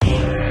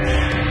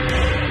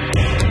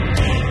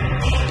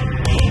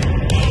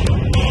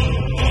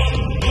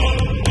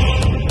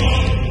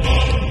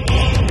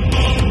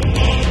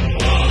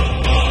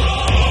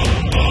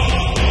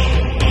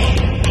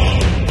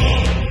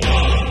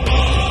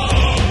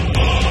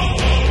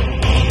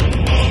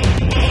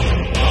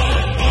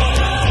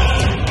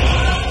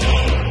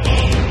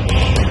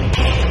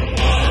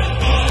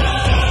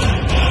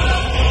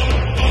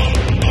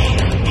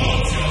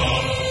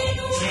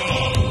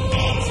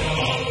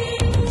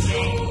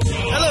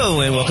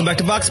Hello and welcome back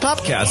to Vox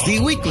Popcast, the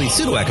weekly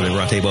pseudo-academic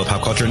roundtable of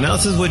pop culture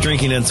analysis with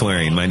drinking and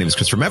swearing. My name is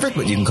Christopher Maverick,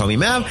 but you can call me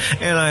Mav,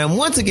 and I am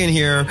once again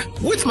here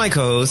with my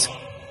co-host,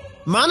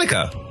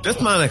 Monica. Just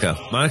Monica.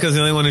 Monica's the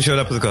only one who showed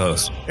up as a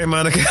co-host. Hey,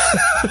 Monica.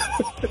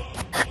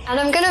 And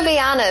I'm going to be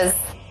honest,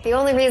 the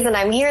only reason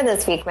I'm here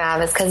this week,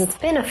 Mav, is because it's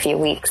been a few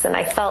weeks, and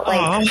I felt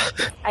like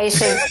I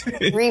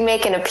should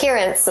remake an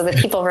appearance so that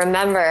people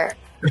remember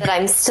that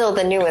I'm still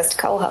the newest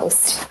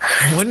co-host.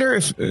 I wonder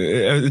if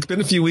it's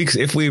been a few weeks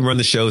if we run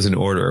the shows in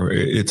order.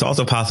 It's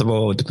also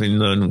possible,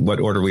 depending on what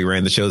order we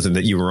ran the shows in,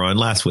 that you were on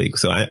last week.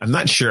 So I'm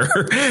not sure.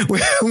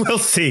 We'll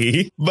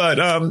see.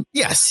 But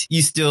yes,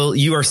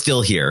 you are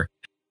still here.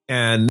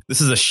 And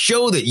this is a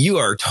show that you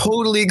are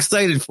totally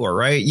excited for,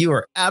 right? You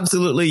are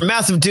absolutely a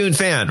massive Dune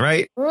fan,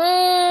 right?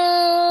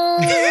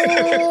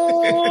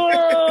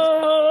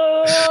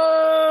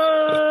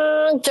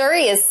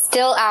 Jury is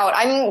still out.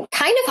 I'm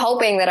kind of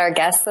hoping that our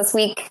guest this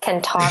week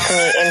can talk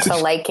me into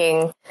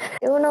liking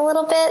Dune a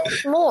little bit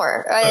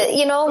more.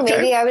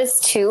 Maybe I was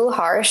too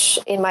harsh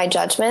in my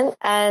judgment,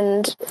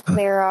 and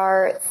there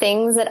are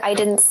things that I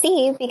didn't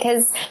see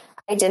because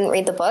I didn't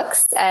read the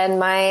books,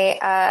 and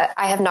I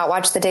have not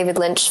watched the David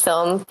Lynch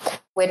film,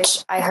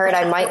 which I heard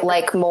I might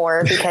like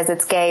more because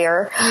it's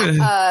gayer. It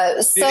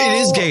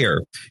is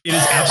gayer. It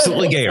is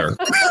absolutely gayer.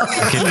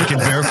 I can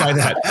verify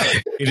that.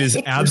 It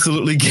is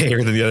absolutely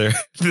gayer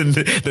than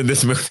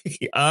this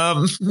movie.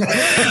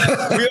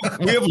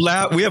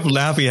 We have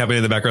laughing happening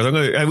in the background.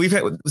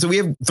 We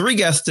have 3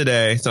 guests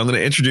today, so I'm going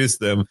to introduce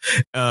them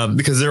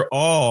because they're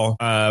all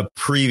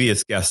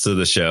previous guests of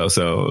the show.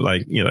 So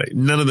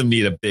none of them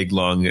need a big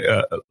long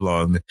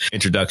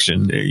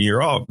introduction.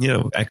 You're all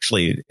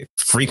actually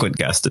frequent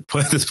guests at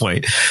this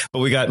point. But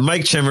we got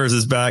Mike Chemers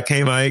is back.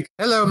 Hey, Mike.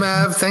 Hello,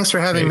 Mav. Thanks for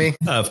having me.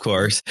 Of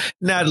course.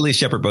 Natalie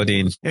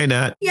Shepard-Bodine. Hey,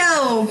 Nat.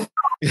 Yo.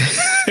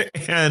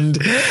 and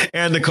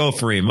Nicole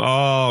Freem,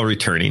 all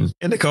returning.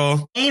 And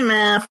Nicole. Hey,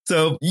 Mav.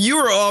 So you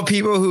are all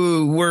people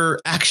who were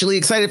actually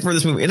excited for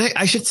this movie. And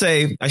I should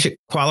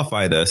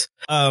qualify this.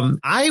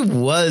 I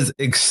was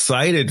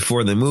excited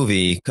for the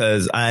movie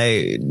because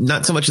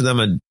not so much as I'm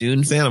a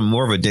Dune fan, I'm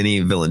more of a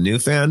Denis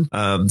Villeneuve fan.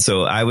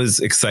 So I was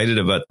excited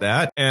about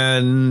that.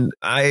 And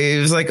I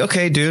was like,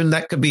 okay, Dune,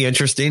 that could be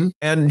interesting.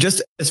 And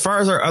just as far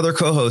as our other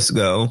co-hosts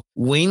go,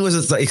 Wayne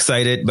was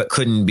excited but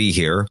couldn't be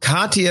here.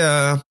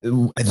 Katya,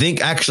 I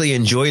think, actually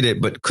enjoyed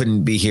it but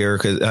couldn't be here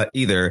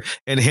either.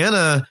 And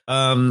Hannah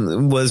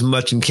was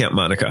much in Camp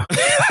Monica.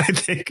 I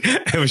think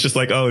I was just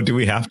like, oh, do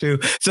we have to?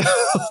 So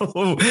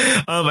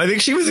I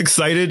think she was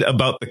excited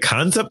about the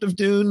concept of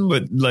Dune,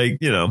 but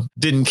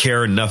didn't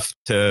care enough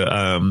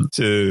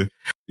to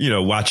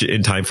watch it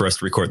in time for us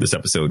to record this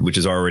episode, which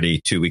is already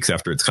 2 weeks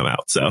after it's come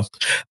out. So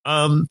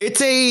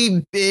it's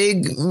a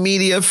big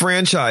media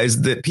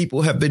franchise that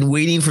people have been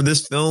waiting for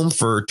this film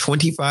for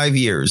 25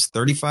 years,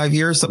 35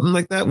 years, something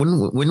like that.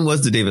 When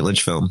was the David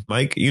Lynch film?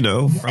 Mike,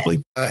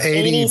 probably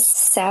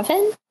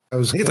 87.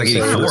 I think it's like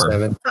 84.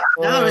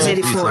 No, it was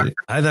 84.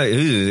 I thought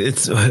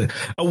it's a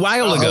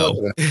while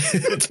ago.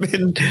 It's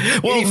been,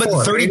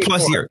 but 30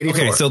 plus years.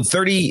 84. Okay, so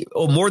 30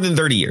 or more than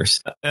 30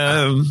 years.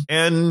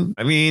 And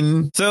I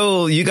mean,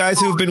 so you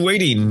guys who've been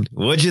waiting,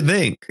 what'd you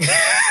think?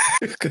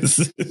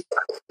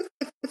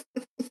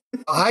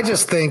 I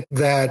just think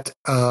that,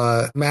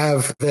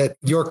 Mav, that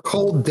your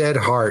cold, dead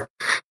heart,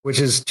 which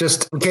is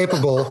just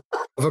incapable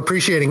of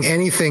appreciating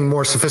anything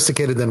more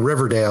sophisticated than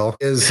Riverdale,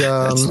 has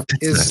not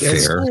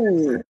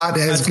fair.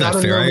 That's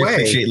not fair. I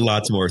appreciate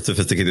lots more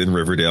sophisticated than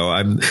Riverdale.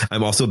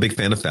 I'm also a big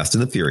fan of Fast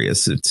and the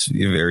Furious. It's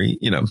very,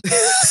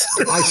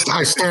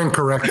 I stand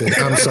corrected.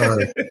 I'm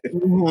sorry.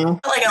 Mm-hmm.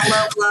 Like a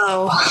low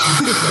blow.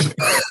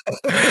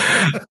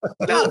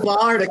 Got a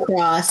bar to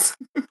cross.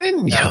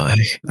 And, I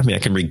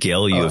can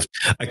regale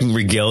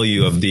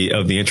you of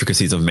the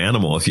intricacies of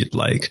Manimal if you'd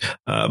like.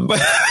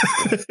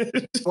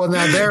 Well,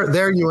 now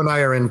there you and I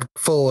are in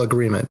full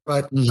agreement.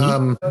 But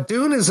Dune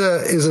is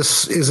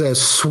a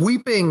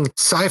sweeping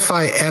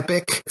sci-fi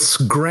epic. Its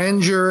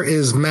grandeur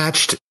is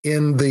matched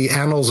in the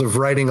annals of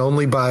writing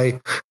only by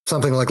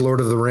something like Lord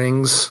of the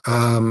Rings.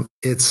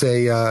 It's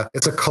a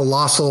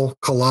colossal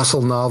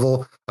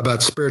novel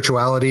about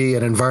spirituality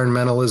and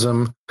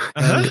environmentalism,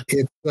 and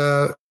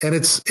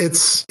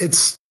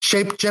it's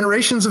shaped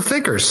generations of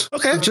thinkers.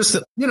 Okay, just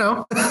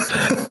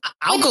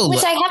I'll go.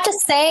 Which I have to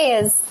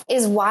say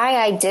is why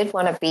I did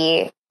want to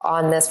be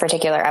on this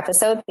particular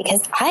episode,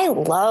 because I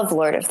love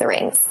Lord of the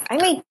Rings.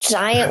 I'm a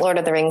giant Lord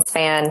of the Rings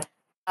fan.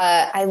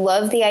 I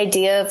love the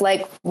idea of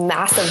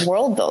massive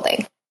world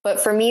building. But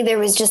for me, there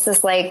was just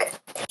this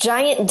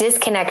giant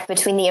disconnect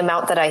between the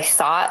amount that I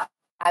thought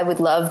I would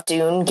love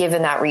Dune,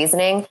 given that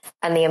reasoning,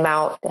 and the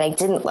amount that I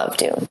didn't love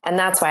Dune. And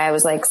that's why I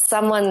was like,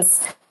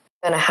 someone's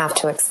going to have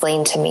to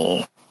explain to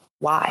me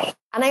why.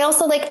 And I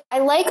also I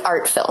like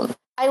art film.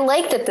 I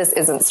like that this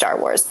isn't Star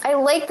Wars. I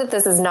like that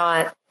this is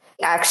not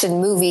an action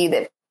movie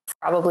that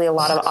probably a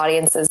lot of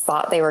audiences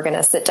thought they were going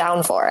to sit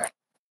down for.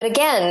 But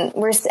again,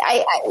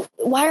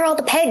 why are all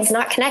the pegs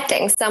not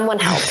connecting? Someone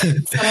help.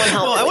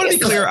 Well, I want to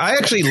be clear. I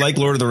actually like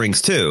Lord of the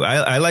Rings too.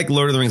 I like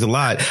Lord of the Rings a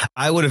lot.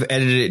 I would have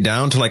edited it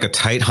down to like a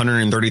tight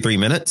 133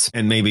 minutes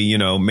and maybe,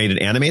 made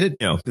it animated,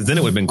 because then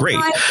it would have been great.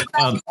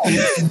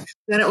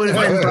 Then it would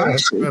have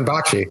been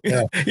Bocce.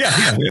 Yeah.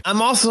 Yeah.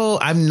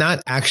 I'm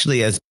not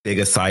actually as big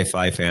a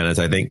sci-fi fan as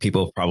I think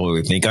people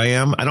probably think I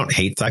am. I don't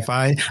hate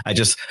sci-fi. I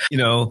just,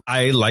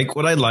 I like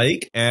what I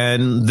like.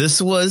 And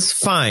this was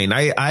fine.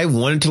 I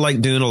wanted to like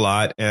Dune a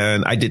lot,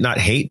 and I did not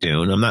hate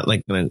Dune. I'm not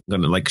like gonna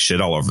like shit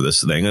all over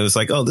this thing. I was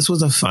like, oh, this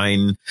was a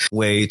fine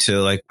way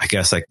to like, I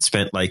guess I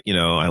spent like,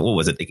 what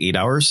was it, like 8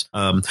 hours?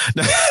 It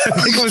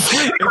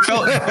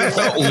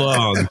felt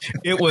long.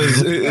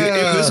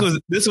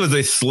 This was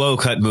a slow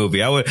cut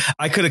movie.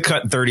 I could have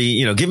cut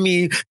 30, give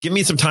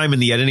me some time in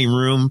the editing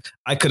room.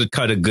 I could have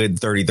cut a good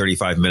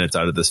 30-35 minutes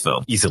out of this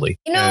film easily.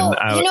 You know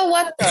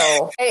what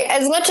though?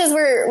 As much as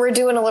we're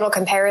doing a little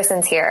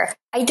comparisons here,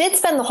 I did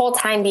spend the whole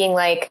time being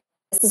like,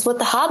 this is what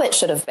The Hobbit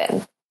should have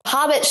been.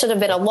 Hobbit should have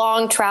been a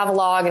long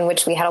travelogue in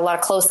which we had a lot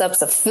of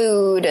close-ups of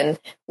food, and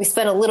we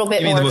spent a little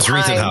bit more time. The most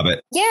recent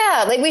Hobbit?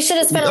 Yeah, like we should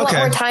have spent a lot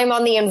more time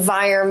on the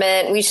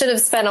environment. We should have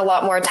spent a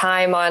lot more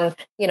time on,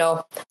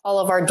 all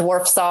of our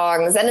dwarf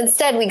songs, and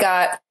instead we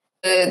got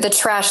the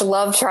trash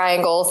love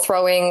triangle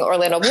throwing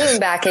Orlando Bloom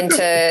back into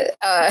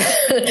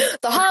The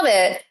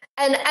Hobbit.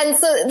 And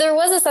so there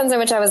was a sense in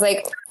which I was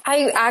like,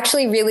 I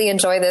actually really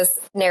enjoy this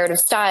narrative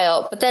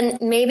style. But then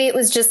maybe it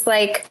was just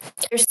like,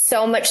 there's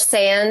so much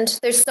sand.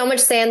 There's so much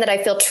sand that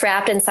I feel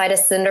trapped inside a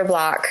cinder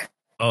block.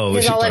 Oh,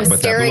 because all I'm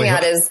staring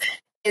at is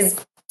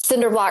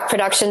cinder block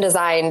production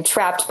design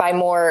trapped by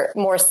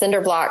more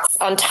cinder blocks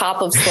on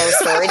top of slow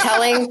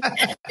storytelling.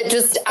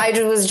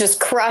 I was just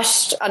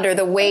crushed under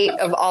the weight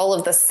of all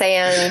of the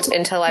sand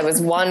until I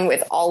was one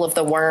with all of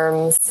the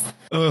worms.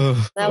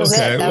 That was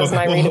it. That was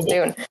my read of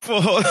Dune.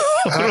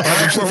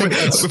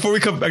 Before we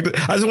come back,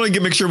 I just want to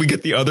make sure we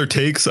get the other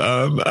takes.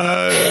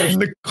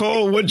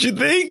 Nicole, what'd you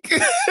think?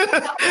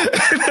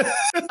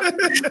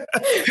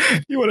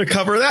 You want to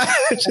cover that?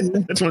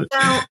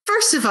 Well,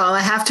 first of all,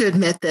 I have to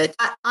admit that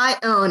I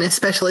own a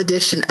special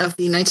edition of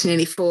the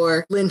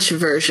 1984 Lynch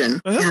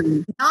version.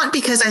 Not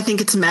because I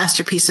think it's a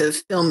masterpiece of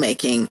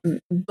filmmaking,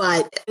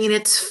 but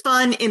it's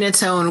fun in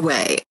its own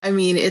way.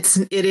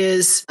 It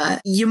is.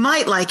 You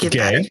might like it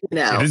better.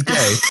 It is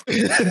gay.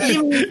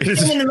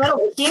 In the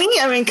metal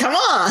bikini? Come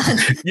on.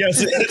 Yes,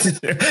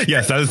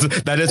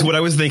 that is what I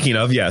was thinking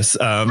of. Yes.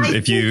 I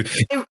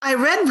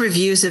read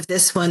reviews of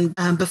this one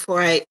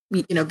before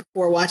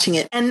watching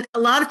it, and a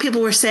lot of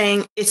people were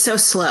saying it's so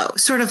slow,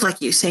 sort of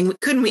like you saying,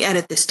 couldn't we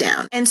edit this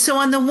down? And so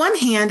on the one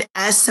hand,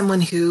 as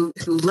someone who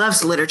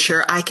loves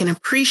literature, I can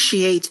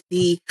appreciate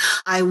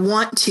I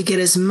want to get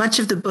as much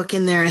of the book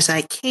in there as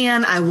I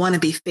can. I want to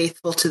be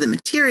faithful to the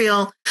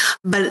material,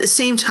 but at the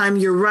same time,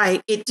 you're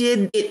right.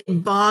 It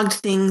bogged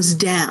things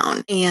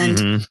down,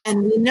 and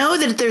we know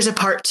that there's a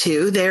part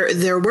 2.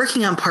 They're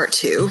working on part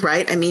 2,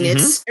 right?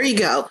 It's there you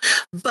go.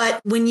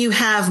 But when you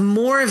have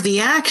more of the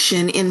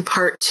action in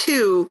part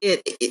 2,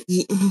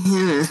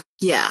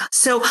 yeah.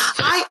 So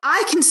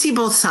I can see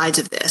both sides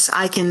of this.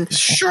 I can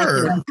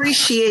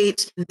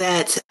appreciate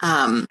that.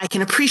 I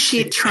can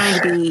appreciate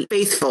trying to be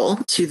faithful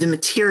to the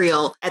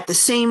material. At the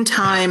same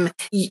time,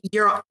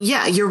 you're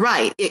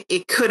right.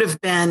 It could have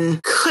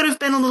been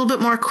a little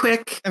bit more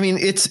quick.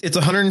 It's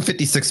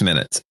 156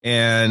 minutes,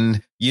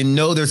 and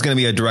there's going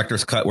to be a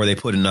director's cut where they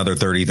put another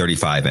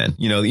 30-35 in.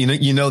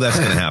 You know that's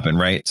going to happen,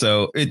 right?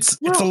 So it's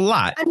a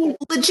lot.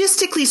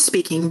 Logistically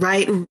speaking,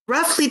 right?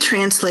 Roughly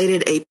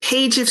translated, a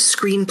page of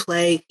screenplay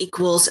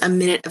equals a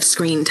minute of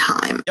screen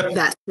time. Yep.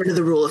 That's sort of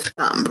the rule of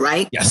thumb,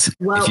 right? Yes.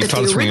 Well, if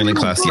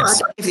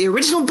the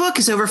original book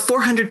is over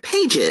 400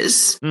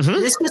 pages,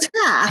 this was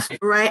half,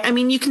 right?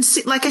 You can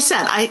see, like I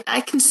said,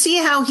 I can see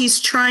how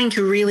he's trying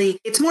to really,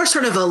 it's more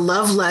sort of a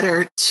love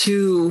letter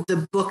to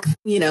the book.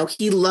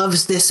 He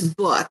loves this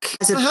book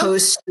as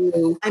opposed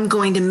to, I'm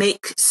going to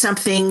make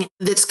something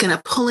that's going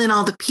to pull in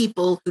all the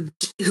people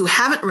who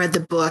haven't read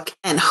the book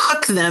and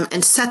hook them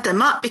and set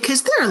them up,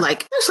 because there's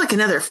like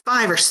another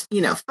 5 or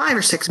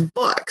 6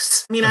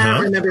 books. I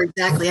don't remember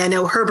exactly. I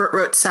know Herbert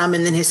wrote some,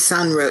 and then his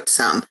son wrote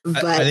some.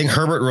 But I think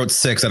Herbert wrote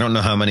 6. I don't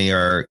know how many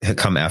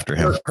come after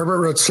him.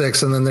 Herbert wrote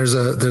 6, and then there's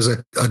a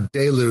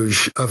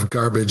deluge of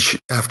garbage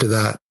after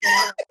that.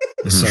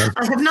 So.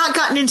 I have not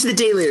gotten into the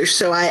deluge,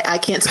 so I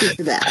can't speak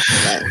to that.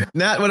 But.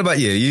 Nat, what about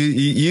you?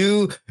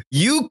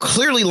 You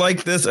clearly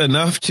like this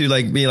enough to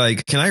be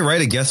like, can I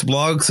write a guest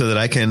blog so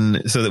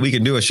that we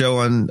can do a show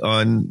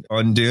on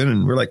Dune?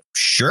 And we're like,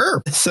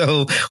 sure.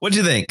 So what'd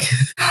you think?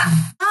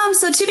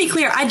 So to be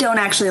clear, I don't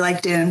actually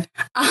like Dune.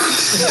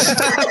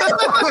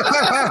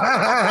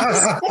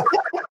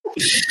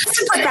 Just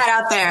to put that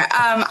out there.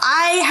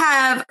 I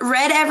have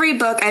read every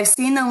book. I've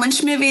seen the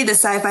Lynch movie, the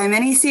sci-fi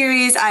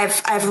miniseries.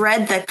 I've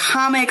read the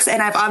comics,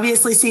 and I've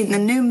obviously seen the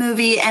new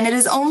movie. And it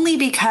is only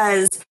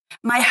because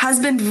my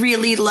husband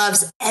really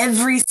loves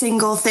every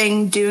single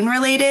thing Dune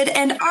related,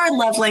 and our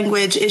love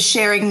language is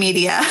sharing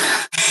media.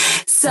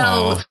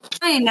 So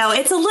I know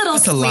it's a little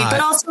sweet,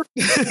 but also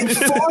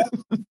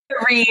to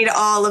read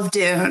all of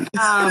Dune.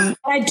 I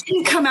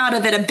didn't come out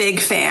of it a big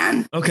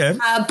fan. Okay.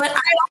 But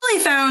I actually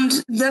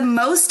found the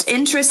most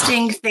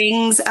interesting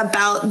things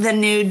about the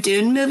new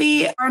Dune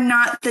movie are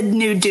not the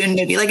new Dune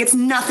movie. Like, it's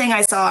nothing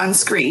I saw on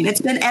screen.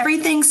 It's been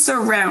everything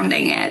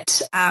surrounding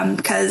it.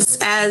 Because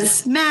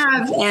as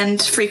Mav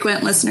and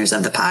frequent listeners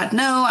of the pod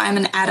know, I'm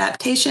an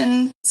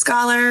adaptation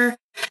scholar.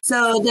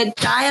 So the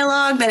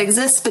dialogue that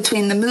exists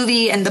between the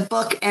movie and the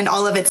book and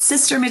all of its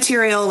sister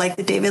material, like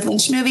the David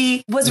Lynch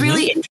movie, was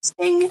really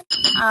interesting,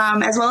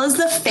 as well as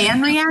the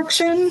fan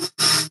reaction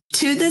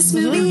to this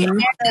movie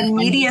and the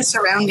media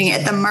surrounding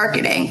it, the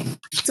marketing.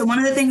 So one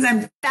of the things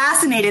I'm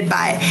fascinated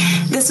by,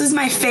 this was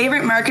my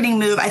favorite marketing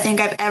move I think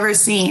I've ever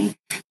seen,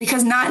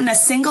 because not in a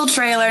single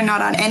trailer,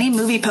 not on any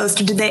movie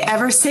poster, did they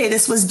ever say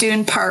this was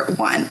Dune Part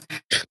 1.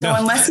 So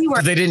unless you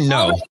were... They didn't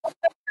know.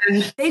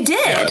 They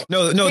did.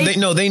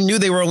 They knew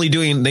they were only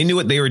doing, they knew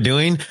what they were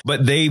doing,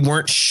 but they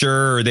weren't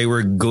sure they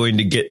were going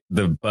to get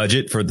the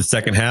budget for the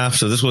second half.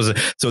 So this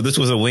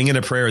was a wing and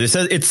a prayer. It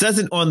says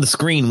it on the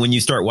screen when you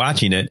start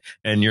watching it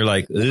and you're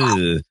like,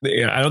 ugh.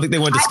 I don't think they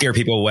wanted to scare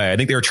people away. I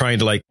think they were trying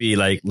to be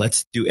like,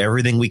 let's do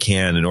everything we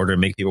can in order to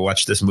make people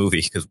watch this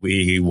movie because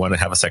we want to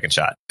have a second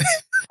shot.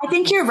 I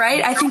think you're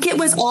right. I think it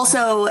was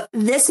also,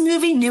 this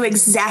movie knew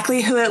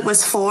exactly who it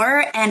was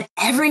for, and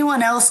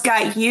everyone else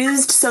got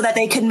used so that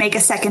they could make a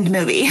second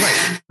movie.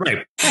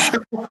 Right.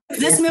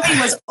 This movie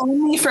was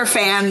only for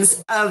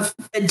fans of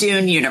the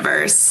Dune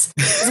universe.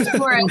 If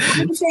you were a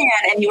Dune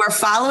fan and you were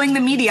following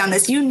the media on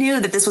this, you knew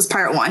that this was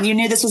part 1. You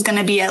knew this was going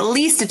to be at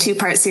least a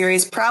 2-part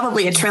series,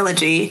 probably a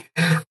trilogy.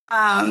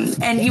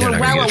 And you were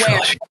well aware of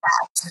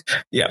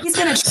that. Yeah. He's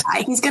going to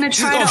try. He's going to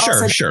try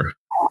to sure.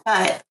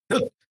 But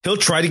he'll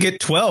try to get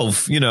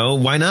 12,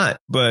 why not?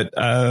 But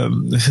I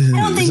don't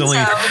think so.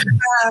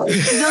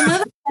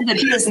 Villeneuve said that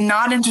he is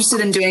not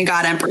interested in doing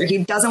God Emperor. He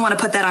doesn't want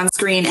to put that on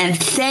screen, and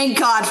thank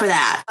God for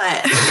that.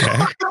 But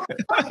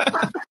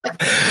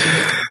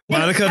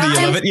Monica, do you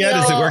love it yet?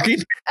 Is it working?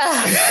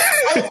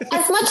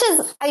 As much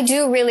as I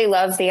do really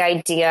love the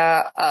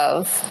idea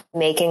of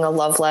making a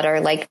love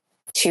letter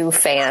to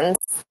fans,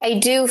 I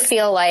do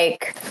feel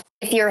like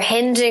if you're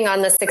hinging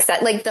on the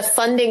success, the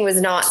funding was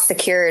not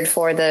secured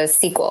for the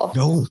sequel.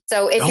 No.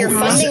 So if your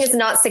funding is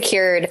not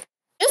secured,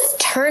 just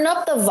turn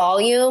up the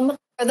volume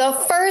for the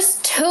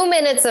first 2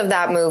 minutes of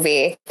that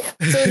movie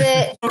so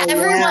that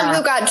everyone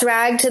who got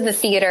dragged to the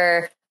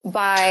theater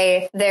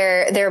by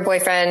their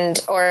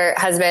boyfriend or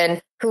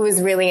husband who was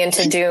really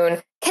into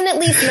Dune can at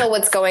least know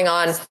what's going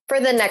on for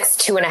the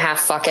next 2.5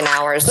 fucking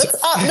hours.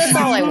 That's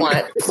all I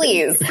want,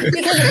 please.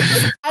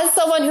 Because as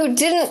someone who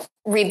didn't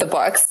read the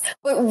books,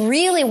 but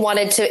really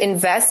wanted to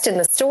invest in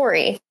the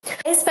story,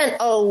 I spent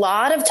a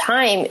lot of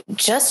time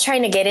just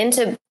trying to get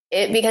into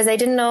it because I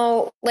didn't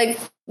know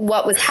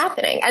what was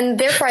happening. And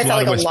therefore I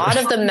felt like a lot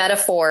of the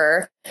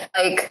metaphor,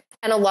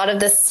 and a lot of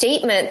the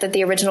statement that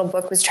the original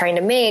book was trying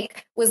to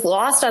make was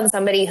lost on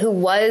somebody who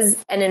was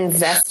an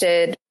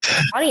invested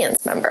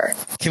audience member.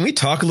 Can we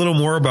talk a little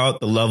more about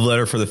the love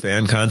letter for the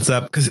fan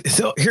concept? Because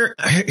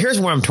here's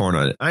where I'm torn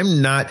on it. I'm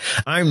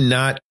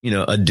not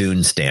a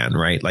Dune stan,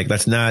 right?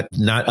 That's not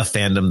a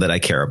fandom that I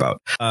care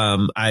about.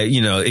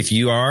 If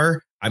you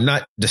are, I'm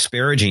not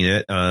disparaging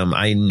it.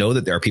 I know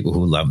that there are people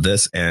who love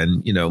this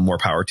and, more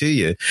power to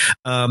you.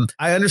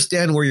 I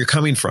understand where you're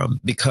coming from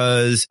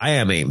because I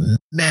am a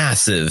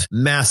massive,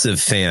 massive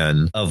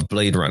fan of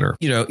Blade Runner.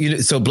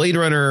 So Blade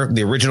Runner,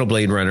 the original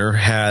Blade Runner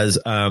has,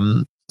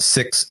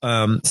 six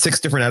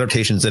different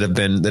adaptations that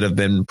have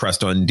been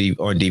pressed on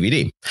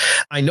DVD.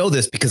 I know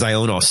this because I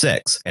own all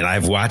 6 and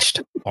I've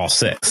watched all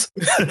 6.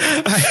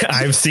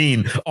 I've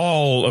seen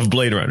all of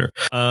Blade Runner.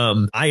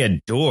 I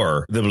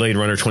adore the Blade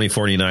Runner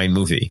 2049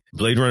 movie.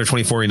 Blade Runner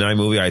 2049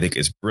 movie I think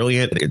is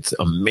brilliant. It's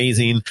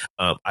amazing.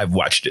 I've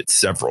watched it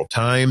several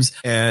times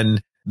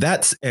and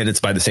it's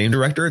by the same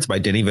director. It's by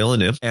Denis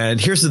Villeneuve.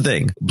 And here's the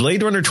thing.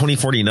 Blade Runner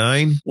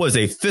 2049 was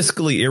a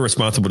fiscally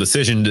irresponsible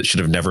decision that should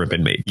have never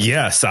been made.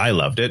 Yes, I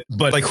loved it.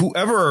 But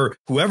whoever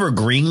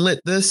greenlit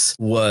this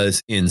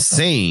was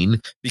insane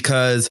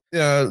because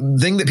the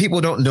thing that people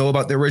don't know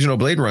about the original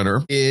Blade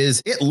Runner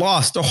is it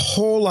lost a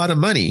whole lot of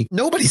money.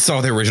 Nobody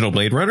saw the original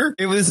Blade Runner.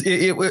 It was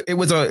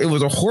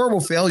a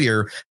horrible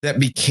failure that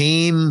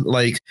became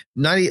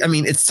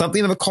it's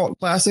something of a cult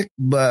classic,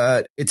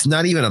 but it's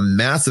not even a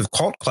massive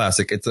cult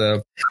classic. It's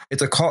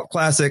a cult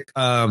classic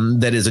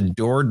that is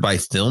adored by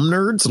film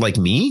nerds like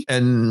me,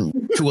 and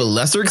to a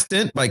lesser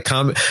extent by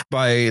comic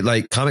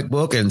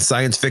book and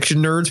science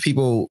fiction nerds.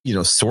 People,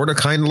 sort of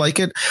kind of like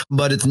it,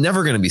 but it's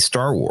never going to be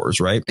Star Wars,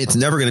 right? It's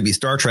never going to be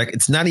Star Trek.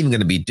 It's not even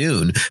going to be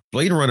Dune.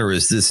 Blade Runner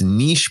is this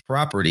niche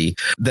property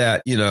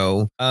that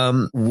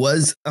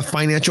was a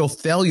financial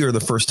failure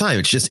the first time.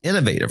 It's just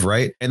innovative,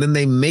 right? And then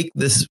they make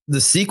the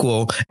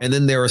sequel, and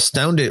then they're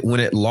astounded when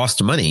it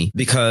lost money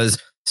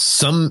because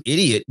some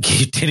idiot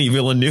gave Denis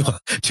Villeneuve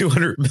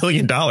 $200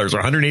 million or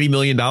 $180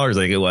 million, I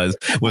think it was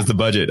the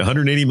budget,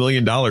 $180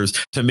 million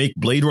to make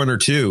Blade Runner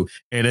 2.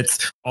 And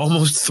it's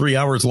almost 3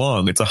 hours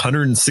long. It's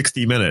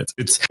 160 minutes.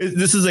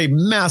 This is a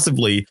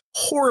massively,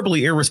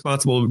 horribly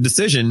irresponsible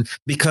decision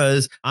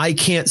because I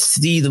can't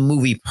see the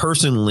movie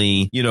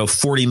personally,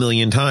 40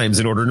 million times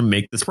in order to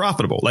make this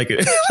profitable.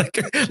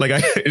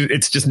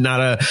 It's just not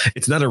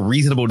a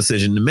reasonable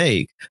decision to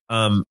make.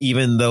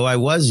 Even though I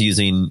was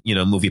using,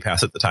 Movie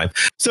Pass at the time.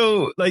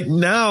 So like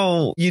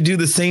now you do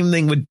the same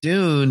thing with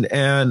Dune.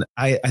 And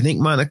I think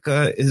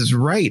Monica is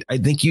right. I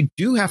think you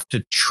do have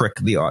to trick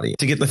the audience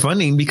to get the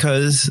funding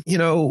because,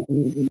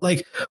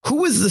 like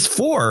who is this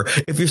for?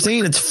 If you're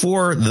saying it's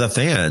for the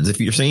fans, if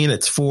you're saying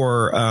it's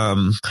for,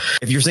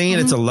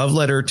 it's a love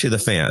letter to the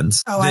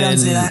fans. Oh, I don't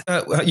see that.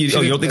 You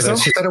don't think so?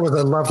 She said it was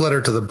a love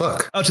letter to the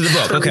book. Oh, to the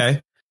book.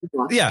 Okay.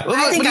 Yeah.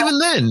 Well, but even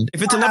then,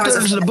 if it's a love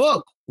letter to the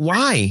book,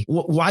 why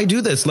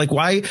do this? Like,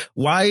 why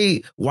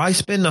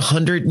spend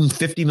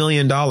 $150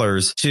 million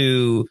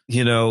to,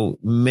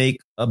 make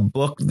a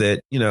book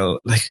that,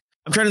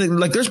 I'm trying to think,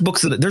 like there's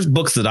books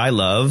that I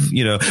love,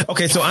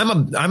 Okay, so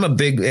I'm a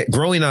big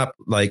growing up,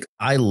 like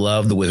I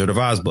love the Wizard of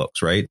Oz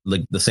books, right?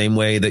 Like the same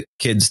way that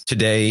kids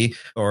today,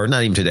 or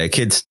not even today,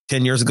 kids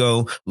 10 years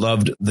ago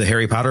loved the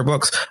Harry Potter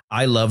books.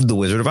 I loved the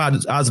Wizard of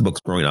Oz books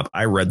growing up.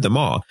 I read them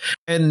all.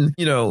 And,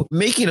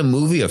 making a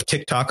movie of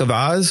TikTok of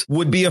Oz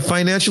would be a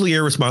financially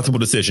irresponsible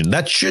decision.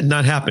 That should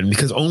not happen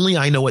because only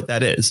I know what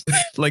that is.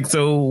 Like,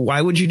 so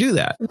why would you do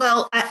that?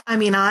 Well,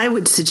 I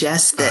would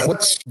suggest that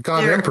what's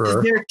God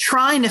Emperor? They're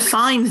trying to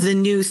find the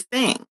new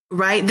thing,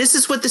 right? This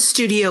is what the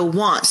studio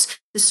wants.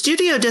 The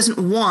studio doesn't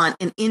want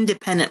an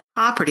independent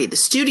property. The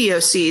studio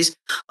sees,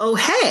 oh,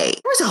 hey,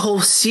 there's a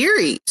whole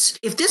series.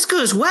 If this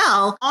goes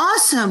well,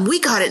 awesome. We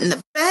got it in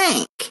the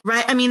bank,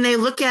 right? I mean, they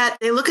look at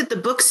the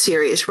book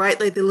series, right?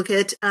 Like they look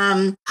at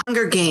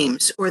Hunger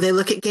Games, or they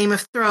look at Game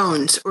of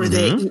Thrones, or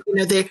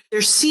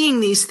they're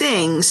seeing these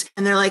things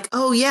and they're like,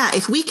 oh yeah,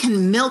 if we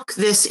can milk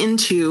this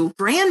into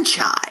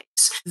franchise,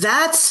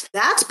 that's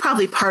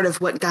probably part of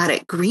what got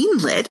it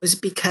greenlit, was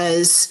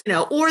because,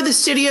 or the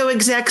studio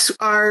execs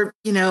are,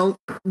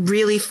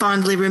 really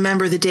fondly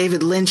remember the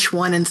David Lynch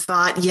one and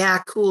thought, yeah,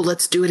 cool,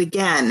 let's do it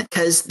again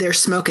because they're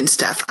smoking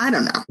stuff. I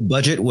don't know.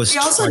 Budget was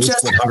twice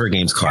what Hunger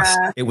Games cost.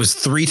 It was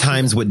 3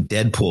 times what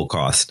Deadpool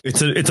cost.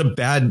 It's a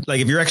bad, like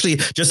if you're actually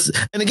just,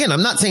 and again,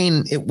 I'm not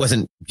saying it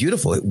wasn't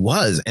beautiful. It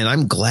was. And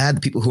I'm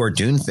glad people who are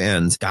Dune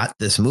fans got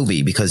this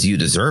movie because you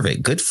deserve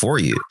it. Good for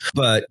you.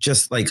 But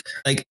just like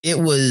it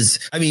was,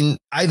 I mean,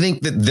 I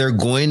think that they're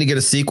going to get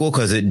a sequel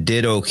because it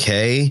did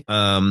okay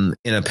in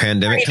a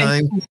pandemic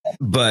time.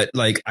 But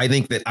like, I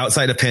think that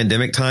outside of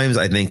pandemic times,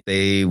 I think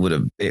it would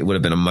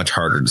have been a much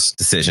harder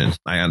decision.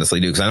 I honestly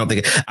do, because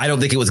I don't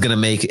think it was going to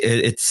make it.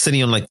 It's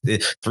sitting on like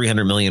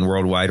 300 million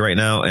worldwide right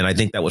now, and I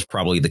think that was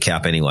probably the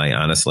cap anyway,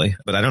 honestly.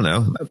 But I don't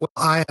know. Well,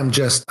 I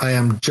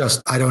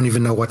don't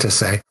even know what to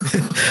say.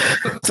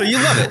 So you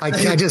love it?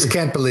 I just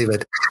can't believe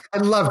it. I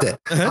loved it.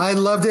 Uh-huh. I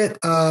loved it.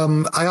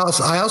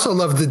 I also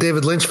loved the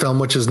David Lynch film,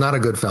 which is not a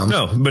good film.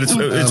 No, but it's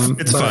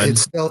fun.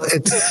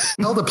 It's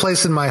held a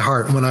place in my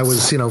heart when I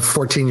was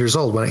 14 years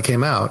old when it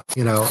came out.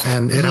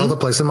 And it held a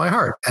place in my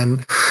heart.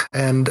 And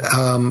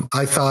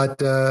I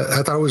thought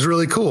it was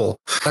really cool.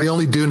 I'm the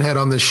only Dune head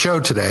on this show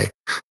today.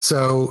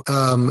 So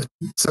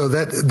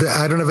that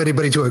I don't have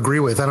anybody to agree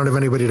with. I don't have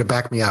anybody to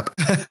back me up.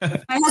 My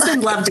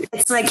husband loved it.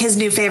 It's like his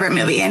new favorite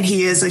movie, and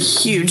he is a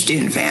huge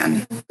Dune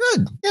fan.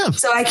 Good. Yeah.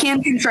 So I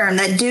can confirm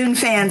that Dune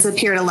fans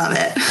appear to love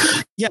it.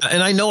 Yeah.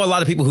 And I know a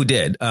lot of people who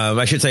did,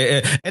 I should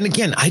say. And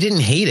again, I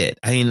didn't hate it.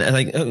 I mean,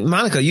 like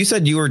Monica, you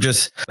said you were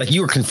just like,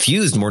 you were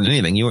confused more than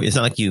anything. It's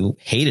not like you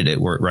hated it,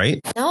 right?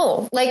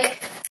 No,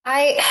 like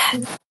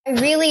I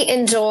really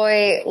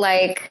enjoy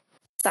like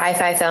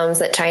sci-fi films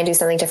that try and do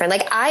something different.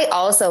 Like I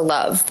also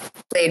love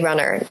Blade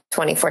Runner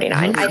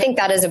 2049. I think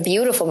that is a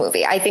beautiful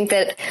movie. I think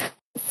that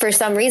for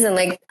some reason,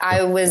 like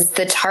I was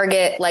the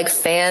target like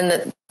fan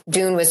that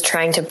Dune was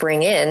trying to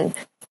bring in,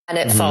 and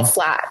it fell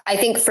flat. I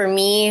think for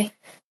me,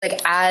 like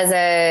as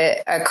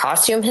a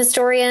costume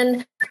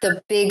historian,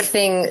 the big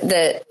thing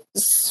that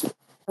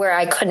where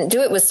I couldn't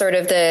do it was sort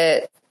of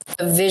the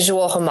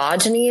visual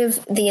homogeny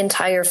of the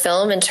entire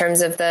film in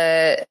terms of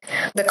the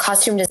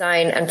costume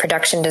design and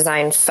production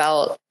design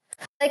felt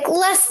like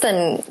less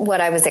than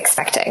what I was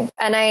expecting.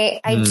 And I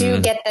do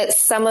get that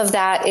some of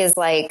that is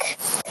like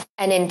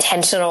an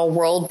intentional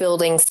world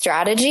building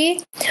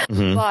strategy,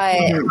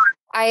 but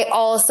I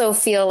also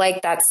feel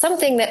like that's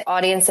something that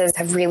audiences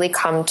have really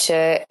come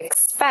to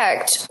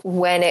expect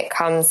when it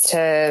comes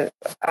to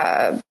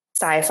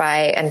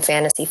sci-fi and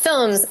fantasy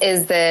films,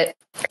 is that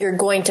you're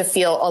going to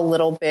feel a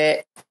little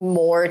bit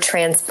more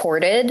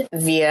transported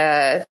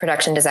via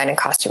production design and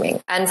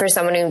costuming. And for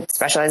someone who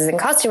specializes in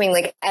costuming,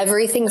 like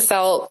everything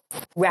felt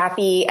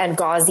wrappy and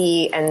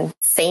gauzy and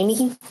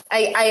samey,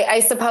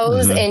 I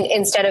suppose, and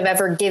instead of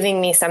ever giving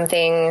me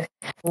something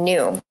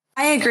new.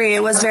 I agree.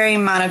 It was very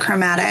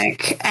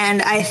monochromatic.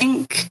 And I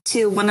think,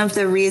 too, one of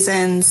the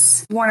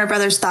reasons Warner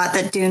Brothers thought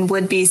that Dune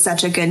would be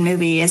such a good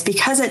movie is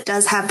because it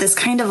does have this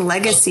kind of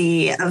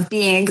legacy of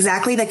being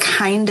exactly the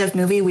kind of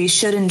movie we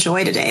should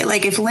enjoy today.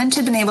 Like, if Lynch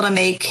had been able to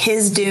make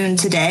his Dune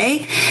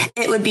today,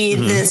 it would be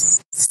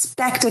this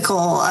spectacle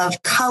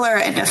of color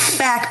and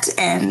effect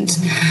and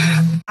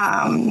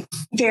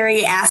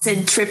very acid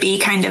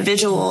trippy kind of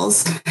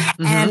visuals.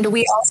 And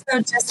we also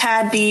just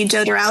had the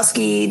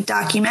Jodorowsky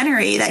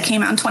documentary that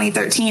came out in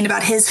 2013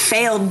 about his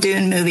failed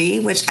Dune movie,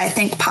 which I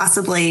think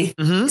possibly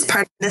is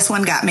part of this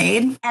one got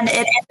made. And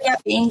it ended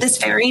up being this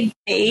very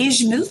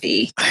beige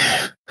movie.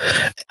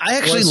 I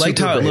actually liked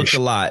how it looked a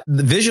lot.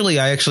 Visually,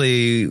 I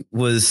actually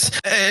was,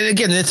 and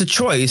again, it's a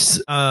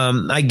choice.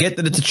 I get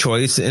that it's a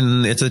choice,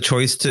 and it's a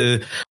choice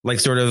to like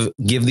sort of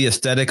give the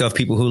aesthetic of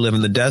people who live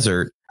in the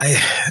desert.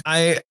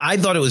 I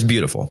thought it was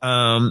beautiful.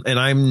 And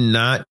I'm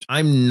not,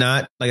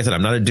 like I said,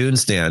 I'm not a Dune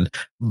stan,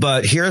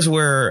 but here's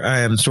where I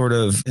am sort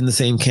of in the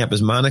same camp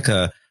as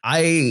Monica.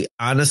 I've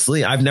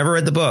never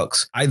read the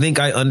books. I think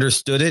I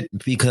understood it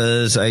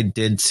because I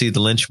did see the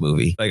Lynch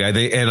movie. Like I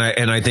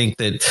think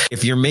that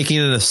if you're making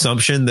an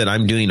assumption that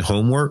I'm doing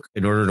homework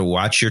in order to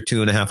watch your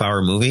 2.5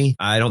 hour movie,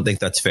 I don't think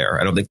that's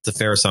fair. I don't think it's a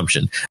fair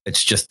assumption.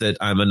 It's just that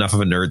I'm enough of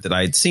a nerd that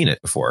I'd seen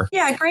it before.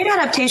 Yeah, great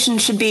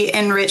adaptations should be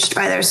enriched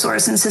by their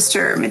source and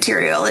sister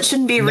material. It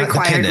shouldn't be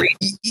required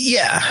reading.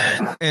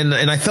 Yeah, and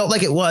I felt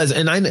like it was,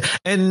 and I mean,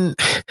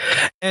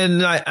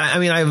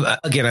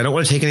 I don't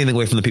want to take anything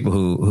away from the people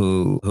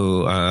who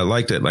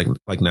liked it,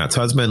 like Nat's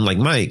husband, like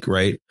Mike,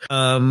 right?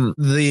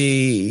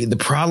 The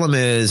problem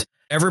is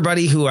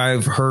everybody who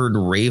I've heard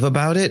rave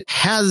about it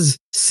has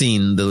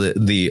seen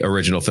the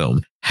original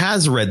film,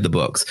 has read the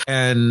books,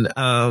 and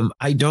I'm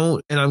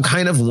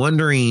kind of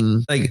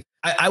wondering, like,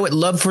 I would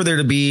love for there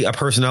to be a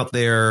person out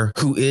there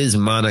who is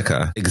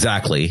Monica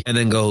exactly, and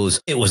then goes,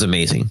 "It was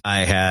amazing.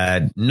 I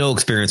had no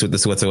experience with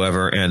this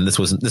whatsoever, and this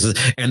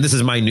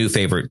is my new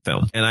favorite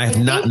film." And I have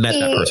not met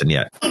that person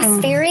yet. The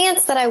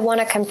experience that I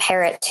want to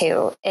compare it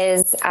to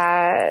is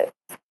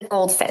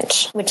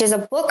Goldfinch, which is a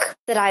book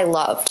that I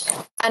loved,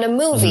 and a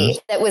movie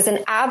that was an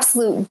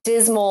absolute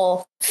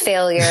dismal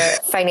failure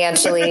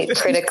financially,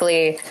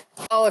 critically,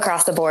 all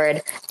across the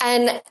board.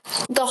 And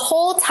the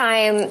whole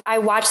time I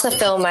watched the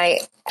film, I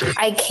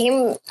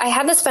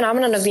had this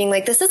phenomenon of being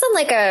like, this isn't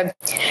like a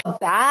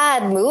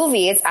bad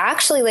movie. It's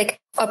actually like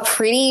a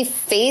pretty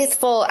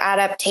faithful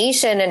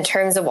adaptation in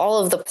terms of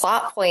all of the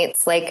plot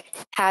points, like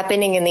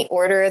happening in the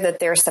order that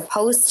they're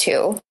supposed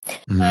to.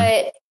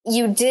 But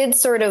you did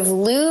sort of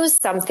lose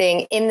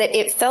something in that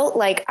it felt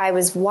like I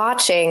was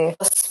watching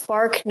a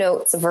Spark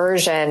Notes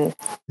version of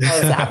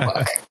that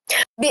book.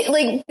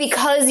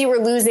 Because you were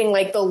losing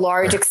like the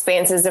large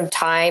expanses of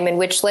time in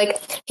which like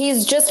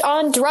he's just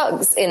on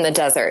drugs in the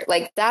desert.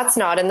 Like that's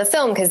not in the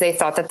film because they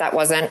thought that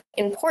wasn't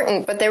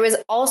important. But there was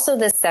also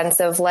this sense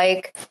of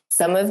like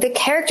some of the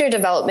character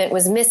development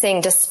was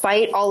missing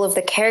despite all of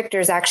the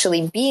characters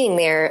actually being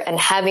there and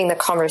having the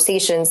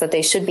conversations that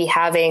they should be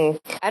having,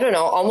 I don't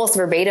know, almost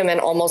verbatim and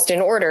almost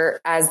in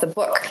order as the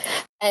book.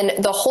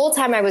 And the whole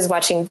time I was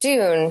watching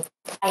Dune,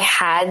 I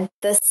had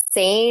the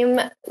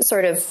same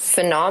sort of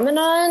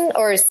phenomenon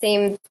or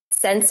same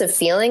sense of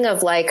feeling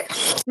of like,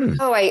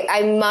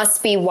 I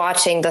must be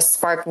watching the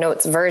Spark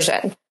Notes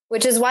version,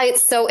 which is why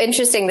it's so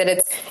interesting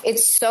that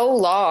it's so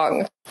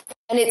long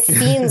and it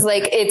seems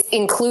like it's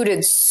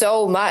included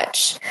so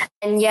much.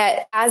 And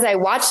yet, as I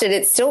watched it,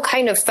 it still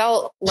kind of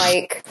felt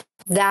like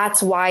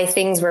that's why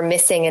things were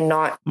missing and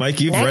not Mike,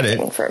 you've read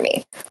it for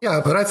me.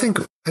 Yeah, but I think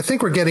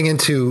we're getting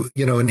into,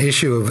 an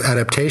issue of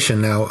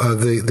adaptation now,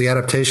 of the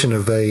adaptation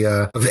of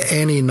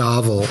any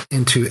novel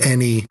into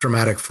any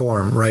dramatic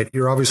form, right?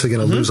 You're obviously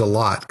going to lose a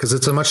lot because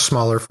it's a much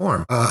smaller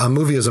form. A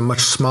movie is a much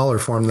smaller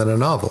form than a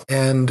novel.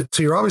 And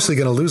so you're obviously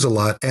going to lose a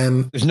lot.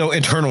 And there's no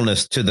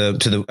internalness to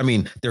the, I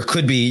mean,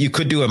 you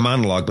could do a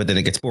monologue, but then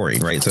it gets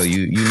boring, right? So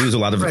you lose a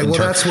lot of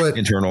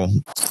internal.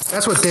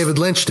 That's what David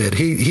Lynch did.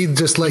 He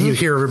just let you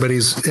hear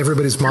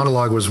everybody's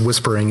monologue was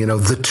whispering,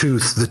 the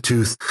tooth, the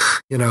tooth.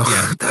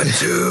 The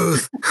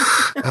tooth.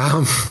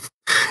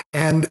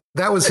 And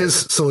that was his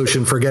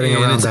solution for getting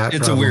around that.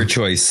 It's a weird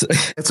choice.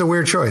 It's a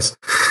weird choice.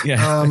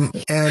 Yeah.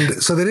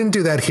 And so they didn't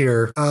do that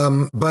here.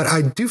 But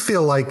I do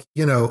feel like,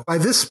 by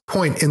this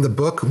point in the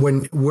book,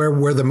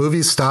 where the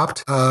movie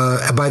stopped,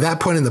 by that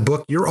point in the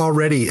book, you're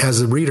already,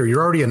 as a reader,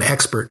 you're already an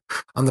expert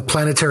on the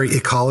planetary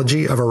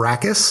ecology of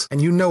Arrakis.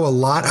 And you know a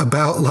lot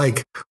about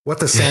like what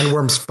the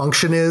sandworm's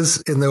function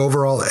is in the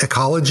overall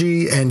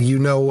ecology. And you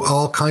know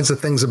all kinds of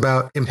things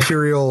about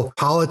imperial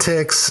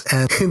politics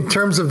and in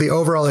terms of the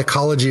overall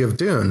ecology of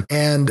Dune.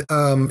 And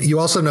you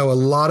also know a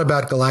lot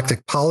about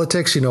galactic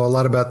politics. You know a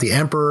lot about the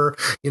Emperor.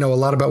 You know a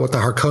lot about what the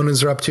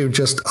Harkonnens are up to.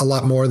 Just a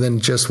lot more than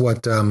just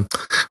what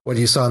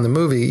you saw in the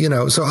movie.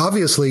 So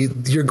obviously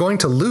you're going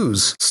to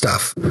lose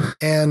stuff.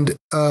 And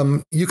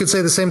you could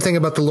say the same thing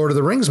about the Lord of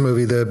the Rings movie.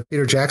 movie, the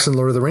Peter Jackson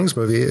Lord of the Rings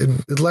movie,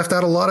 it left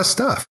out a lot of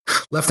stuff.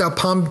 Left out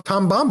Tom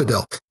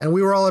Bombadil. And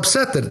we were all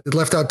upset that it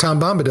left out Tom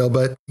Bombadil.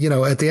 But,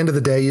 at the end of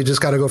the day, you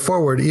just got to go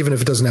forward, even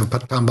if it doesn't have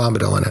Tom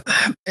Bombadil in it.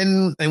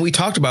 And we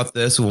talked about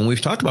this when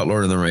we've talked about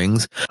Lord of the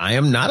Rings. I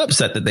am not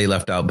upset that they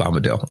left out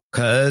Bombadil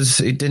because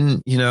it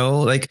didn't,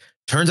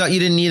 turns out you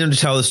didn't need him to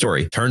tell the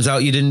story. Turns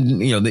out you didn't,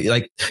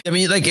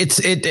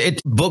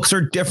 books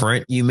are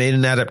different. You made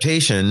an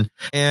adaptation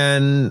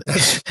and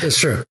it's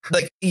true.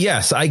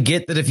 Yes, I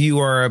get that if you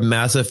are a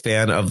massive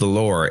fan of the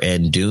lore,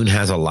 and Dune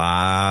has a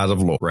lot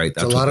of lore, right?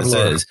 That's what this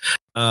is.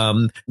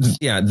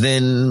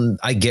 Then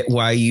I get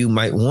why you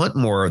might want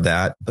more of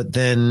that. But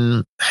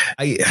then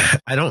I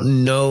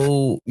don't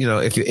know,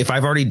 if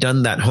I've already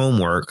done that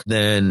homework,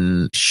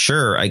 then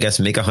sure, I guess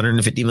make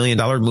 $150 million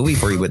movie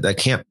for you, but that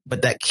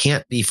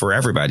can't be for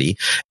everybody.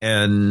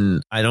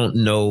 And I don't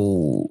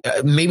know,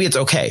 maybe it's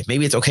okay.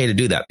 Maybe it's okay to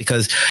do that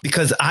because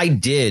I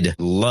did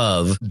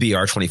love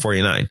BR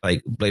 2049.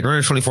 Like Blade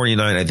Runner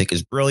 2049, I think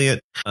is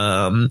brilliant.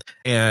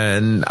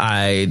 And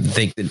I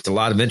think it's a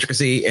lot of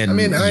intricacy and I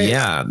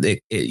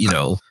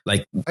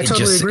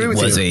totally agree with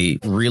it was you.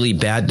 a really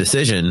bad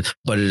decision,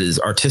 but it is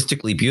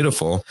artistically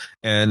beautiful.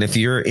 And if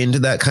you're into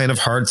that kind of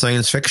hard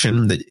science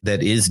fiction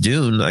that is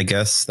Dune, I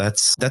guess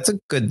that's a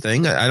good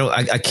thing.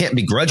 I can't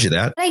begrudge you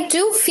that. I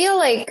do feel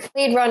like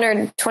Blade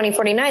Runner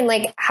 2049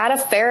 had a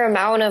fair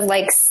amount of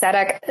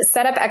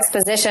setup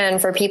exposition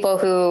for people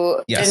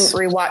who didn't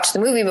rewatch the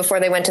movie before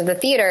they went to the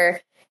theater.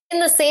 In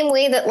the same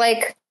way that,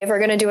 if we're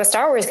going to do a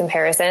Star Wars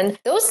comparison,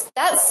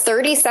 that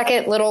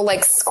 30-second little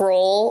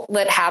scroll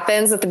that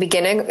happens at the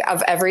beginning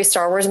of every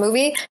Star Wars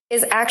movie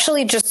is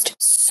actually just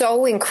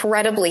so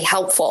incredibly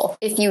helpful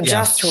if you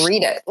just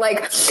read it.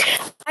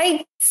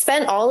 I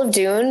spent all of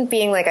Dune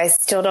being I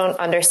still don't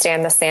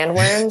understand the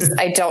sandworms.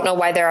 I don't know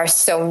why there are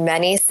so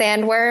many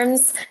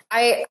sandworms.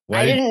 I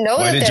didn't know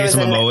that there was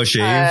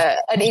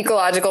an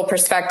ecological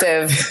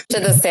perspective to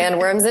the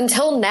sandworms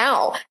until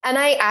now. And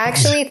I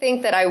actually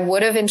think that I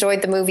would have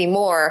enjoyed the movie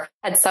more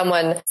had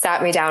someone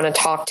sat me down and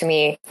talked to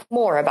me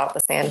more about the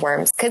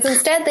sandworms, because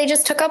instead they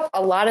just took up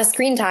a lot of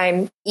screen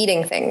time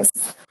eating things.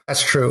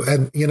 That's true.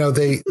 And,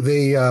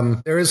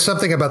 there is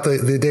something about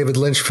the David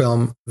Lynch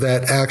film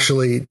that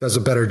actually does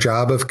a better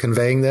job of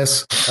conveying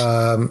this,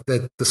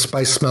 that the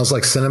spice smells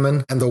like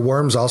cinnamon and the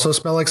worms also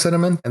smell like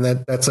cinnamon. And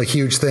that's a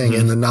huge thing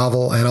in the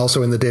novel and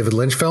also in the David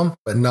Lynch film,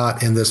 but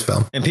not in this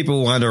film. And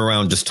people wander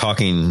around just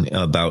talking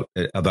about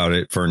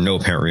it for no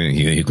apparent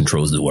reason. He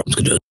controls the worms,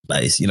 controls the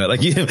spice,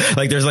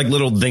 there's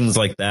little things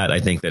like that,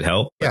 I think, that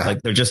help. Yeah.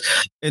 They're just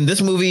in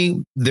this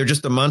movie, they're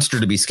just a monster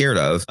to be scared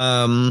of.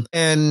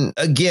 And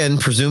again,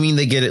 presuming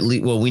they get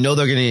we know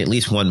they're getting at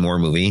least one more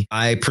movie.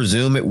 I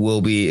presume it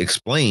will be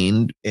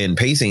explained in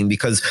pacing,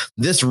 because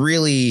this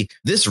really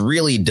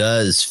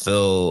does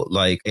feel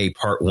like a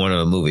part one of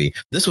a movie.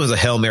 This was a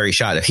Hail Mary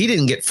shot. If he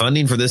didn't get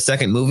funding for this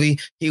second movie,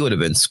 he would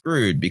have been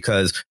screwed,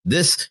 because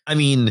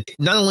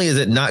not only is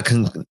it not,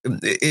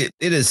 it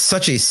is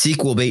such a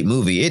sequel bait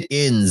movie. It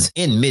ends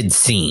in mid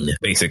scene,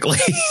 basically.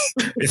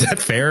 Is that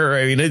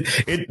fair?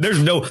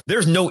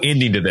 There's no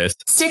ending to this.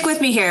 Stick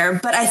with me here,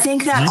 but I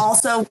think that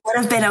also would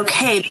have been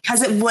okay,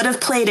 because it would have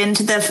played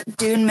into the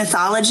Dune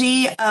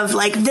mythology of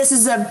this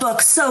is a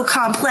book so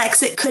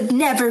complex it could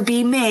never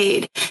be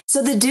made.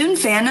 So the Dune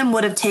fandom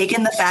would have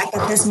taken the fact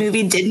that this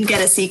movie didn't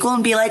get a sequel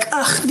and be like,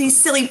 ugh, these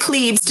silly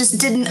plebes just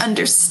didn't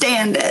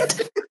understand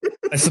it.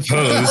 I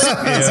suppose.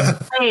 Yeah.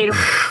 It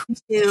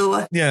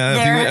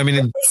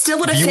still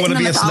would have if you fit want in to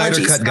be the a Snyder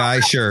mythology Cut guy,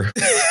 sure.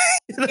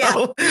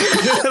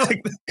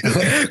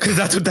 Because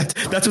that's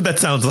what that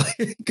sounds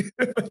like.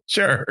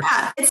 Sure.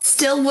 Yeah, it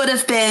still would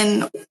have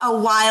been a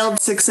wild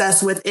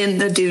success within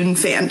the Dune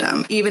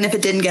fandom, even if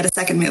it didn't get a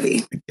second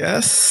movie.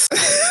 Yes.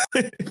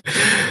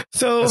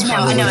 So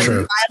I know it's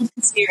a wild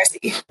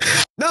conspiracy.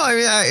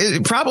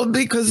 No,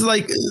 probably because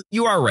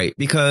you are right,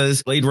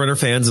 because Blade Runner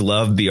fans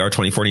love BR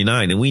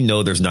 2049, and we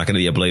know there's not going to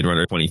be a Blade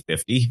Runner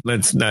 2050.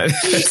 That's not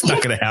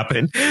going to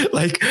happen.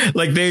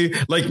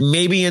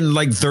 Maybe in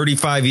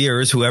 35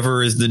 years,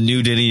 whoever is the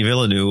new Denis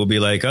Villeneuve will be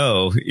like,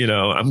 oh,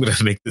 I'm going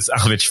to make this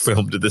homage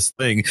film to this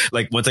thing.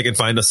 Once I can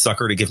find a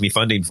sucker to give me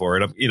funding for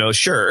it, I'm,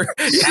 sure.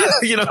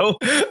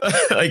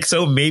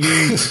 So maybe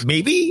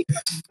we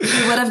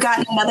would have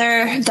gotten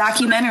another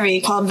documentary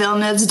called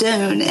Villeneuve's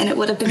Dune, and it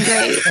would have been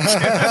great.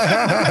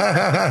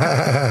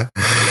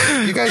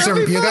 You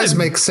guys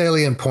make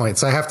salient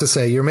points. I have to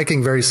say, you're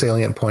making very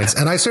salient points.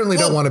 And I certainly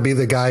don't want to be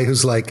the guy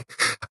who's like,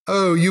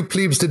 oh, you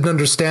plebes didn't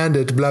understand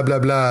it, blah, blah,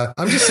 blah.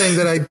 I'm just saying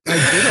that I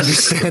did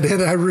understand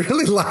it. I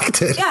really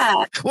liked it.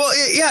 Yeah. Well,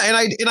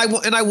 yeah.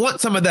 And I want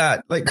some of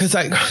that, because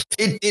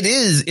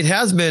it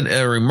has been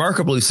a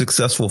remarkably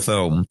successful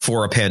film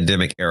for a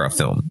pandemic era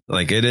film.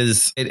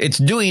 It's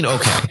doing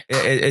okay.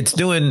 It's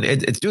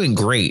doing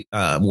great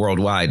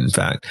worldwide, in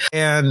fact.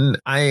 And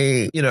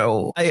I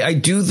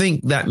do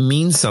think that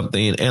means something.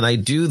 And I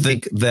do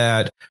think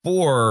that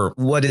for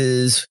what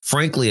is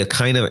frankly a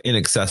kind of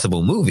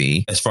inaccessible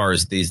movie, as far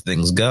as these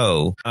things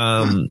go,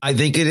 I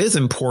think it is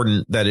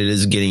important that it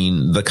is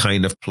getting the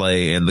kind of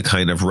play and the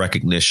kind of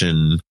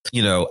recognition,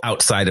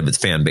 outside of its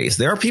fan base.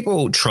 There are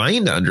people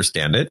trying to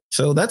understand it.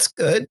 So that's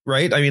good,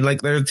 right? I mean,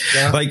 like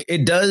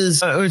it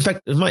does. In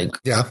fact, Mike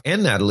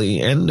and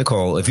Natalie and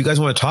Nicole, if you guys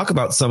want to talk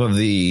about some of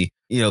the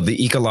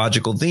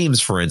ecological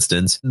themes, for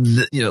instance,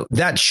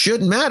 that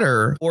should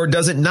matter, or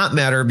does it not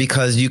matter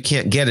because you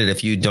can't get it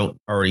if you don't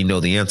already know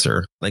the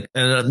answer? Like,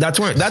 and that's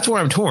where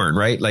I'm torn,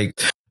 right?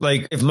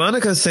 Like if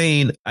Monica's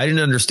saying, I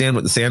didn't understand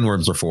what the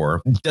sandworms are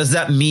for, does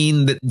that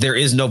mean that there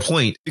is no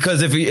point?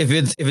 Because if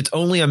it's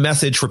only a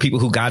message for people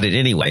who got it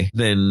anyway,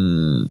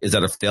 then is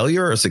that a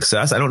failure or a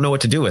success? I don't know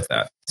what to do with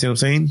that. See what I'm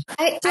saying?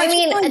 I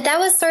mean, that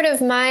was sort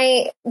of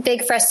my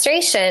big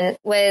frustration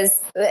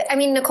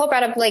Nicole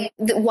brought up, like,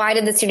 why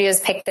did the studios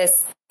pick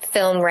this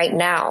film right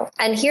now?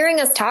 And hearing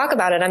us talk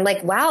about it, I'm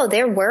like, wow,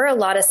 there were a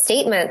lot of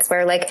statements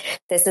where, like,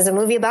 this is a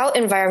movie about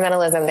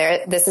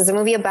environmentalism. This is a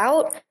movie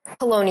about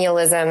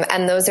colonialism.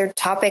 And those are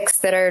topics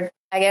that are,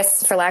 I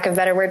guess, for lack of a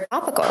better word,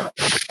 topical,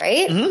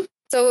 right? Mm-hmm.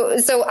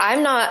 So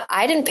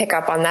I didn't pick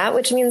up on that,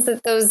 which means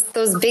that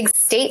those big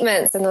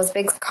statements and those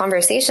big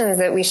conversations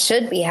that we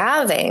should be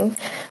having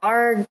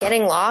are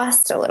getting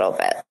lost a little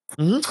bit.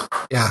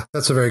 Mm-hmm. Yeah,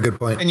 that's a very good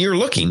point. And you're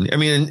looking. I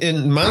mean,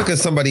 and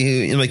Monica's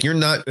somebody who, like, you're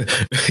not,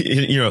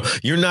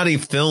 you're not a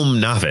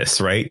film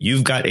novice, right?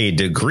 You've got a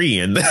degree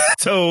in that.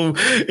 So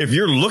if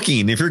you're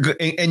looking,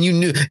 and you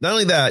knew, not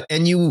only that,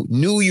 and you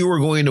knew you were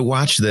going to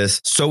watch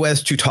this so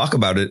as to talk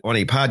about it on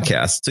a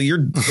podcast. So you're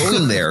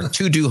going there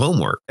to do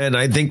homework. And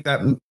I think that,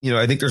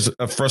 I think there's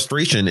a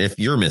frustration if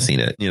you're missing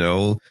it.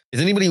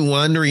 Is anybody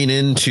wandering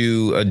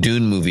into a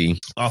Dune movie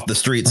off the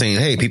street saying,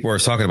 hey, people are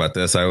talking about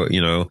this.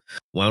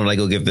 Why don't I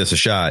go give this a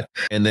shot?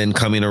 And then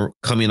coming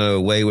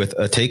away with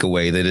a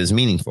takeaway that is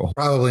meaningful.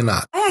 Probably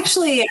not. I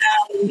actually,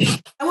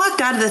 I walked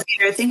out of the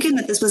theater thinking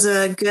that this was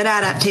a good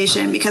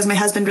adaptation because my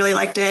husband really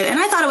liked it. And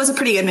I thought it was a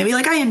pretty good movie.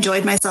 Like, I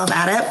enjoyed myself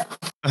at it.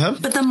 Uh-huh.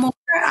 But the more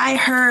I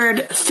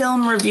heard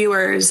film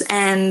reviewers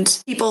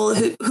and people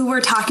who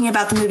were talking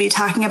about the movie,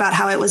 talking about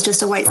how it was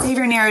just a white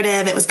savior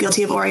narrative, it was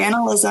guilty of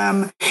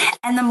Orientalism.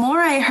 And the more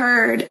I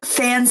heard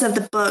fans of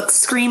the book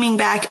screaming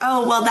back,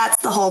 oh, well,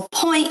 that's the whole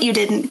point, you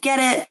didn't get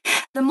it,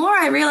 the more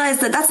I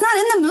realized that that's not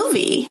in the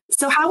movie.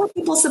 So how are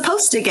people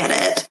supposed to get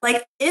it?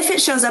 Like, if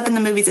it shows up in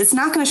the movies, it's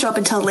not going to show up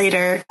until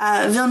later.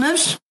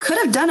 Villeneuve could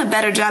have done a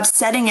better job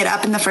setting it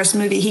up in the first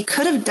movie. He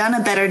could have done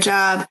a better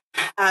job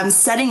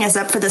setting us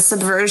up for the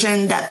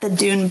subversion that the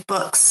Dune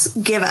books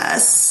give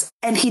us.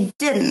 And he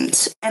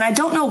didn't. And I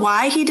don't know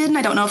why he didn't.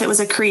 I don't know if it was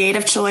a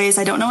creative choice.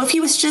 I don't know if he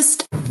was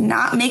just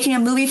not making a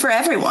movie for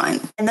everyone.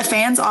 And the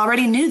fans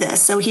already knew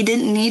this, so he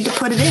didn't need to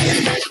put it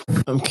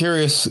in. I'm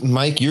curious,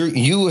 Mike,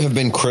 you have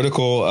been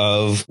critical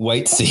of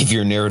white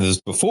savior narratives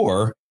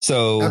before.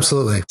 So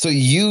absolutely. So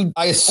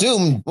I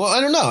assume, well, I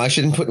don't know. I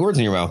shouldn't put words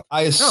in your mouth.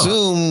 I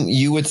assume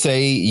you would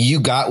say you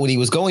got what he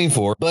was going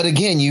for. But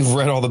again, you've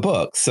read all the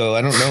books. So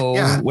I don't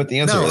know what the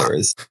answer there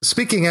is.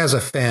 Speaking as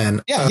a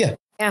fan. Yeah.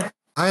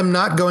 I'm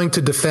not going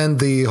to defend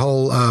the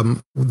whole,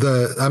 I'm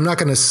not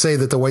going to say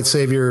that the white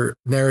savior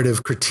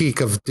narrative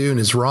critique of Dune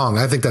is wrong.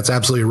 I think that's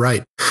absolutely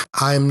right.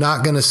 I'm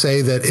not going to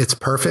say that it's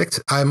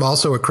perfect. I'm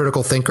also a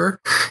critical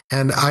thinker.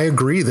 And I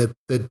agree that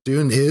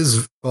Dune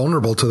is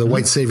vulnerable to the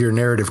white savior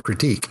narrative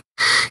critique.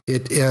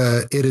 It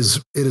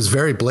is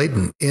very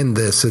blatant in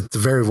this. It's a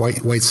very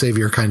white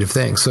savior kind of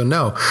thing. So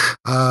no,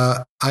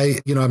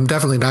 I'm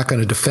definitely not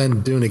going to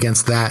defend Dune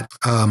against that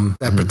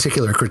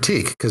particular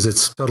critique because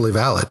it's totally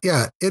valid.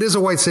 Yeah, it is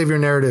a white savior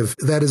narrative.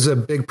 That is a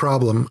big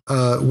problem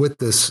with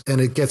this,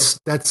 and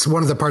that's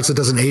one of the parts that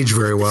doesn't age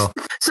very well.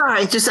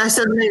 Sorry, I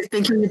suddenly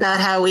thinking about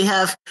how we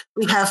have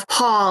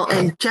Paul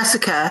and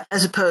Jessica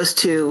as opposed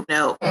to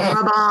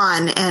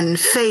Raban and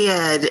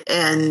Fayed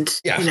and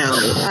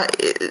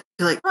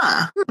like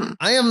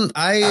I am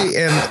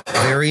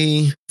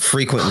very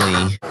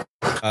frequently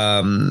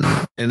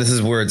and this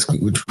is where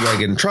I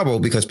get in trouble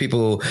because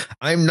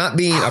I'm not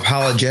being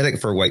apologetic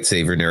for white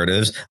savior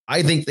narratives.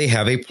 I think they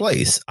have a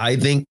place. I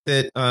think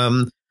that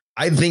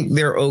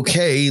they're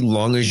okay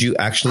long as you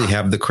actually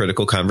have the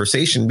critical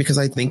conversation because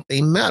I think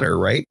they matter,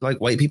 right? Like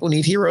white people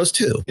need heroes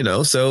too,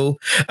 so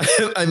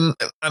I'm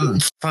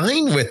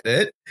fine with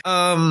it.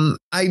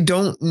 I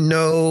don't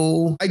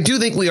know. I do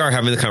think we are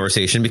having the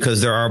conversation because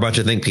there are a bunch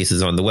of think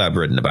pieces on the web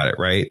written about it,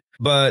 right?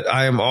 But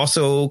I am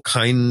also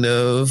kind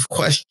of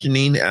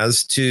questioning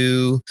as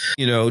to,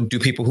 do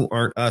people who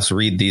aren't us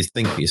read these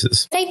think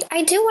pieces?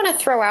 I do want to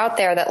throw out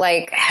there that,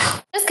 like,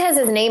 just because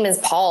his name is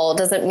Paul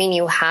doesn't mean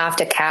you have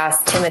to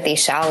cast Timothy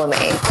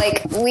Chalamet.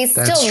 Like, we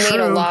still made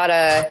a lot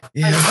of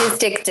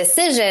artistic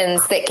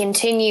decisions that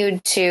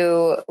continued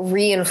to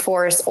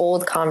reinforce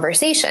old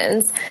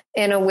conversations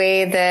in a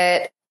way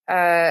that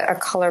a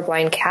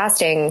colorblind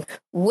casting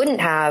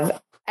wouldn't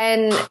have.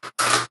 And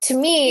to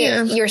me,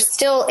 you're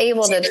still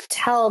able to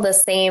tell the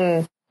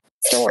same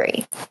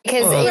story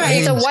because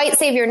it's a white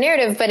savior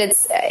narrative, but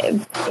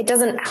it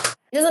doesn't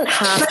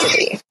have to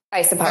be.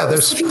 I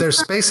suppose. Yeah, there's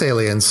space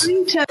aliens.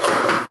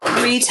 To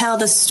retell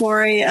the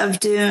story of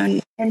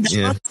Dune in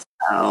the book,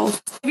 though,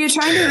 if you're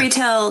trying to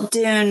retell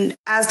Dune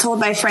as told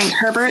by Frank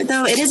Herbert,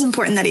 though, it is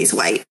important that he's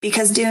white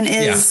because Dune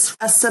is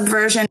a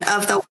subversion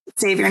of the white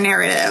savior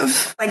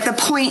narrative. Like the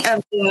point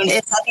of Dune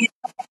is that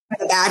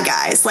the bad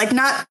guys. Like,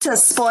 not to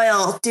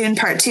spoil Dune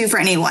Part 2 for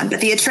anyone,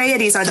 but the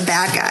Atreides are the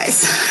bad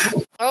guys.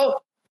 Oh,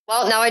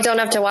 well, now I don't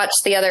have to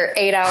watch the other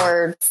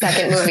 8-hour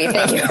second movie.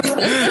 Thank you.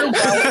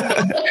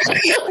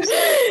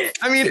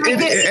 I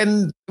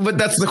mean, but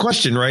that's the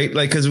question, right?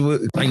 Like, because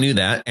I knew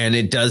that, and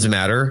it does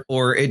matter,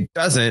 or it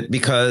doesn't,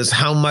 because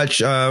how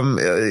much,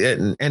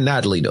 and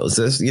Natalie knows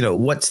this,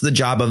 what's the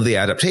job of the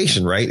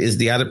adaptation, right? Is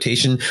the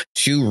adaptation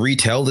to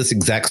retell this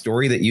exact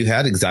story that you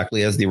had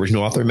exactly as the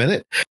original author meant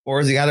it? Or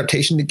is the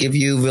adaptation to give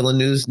you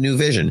Villeneuve's new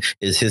vision?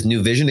 Is his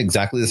new vision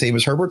exactly the same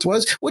as Herbert's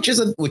was? Which is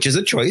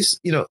a choice,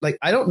 like,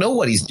 I don't know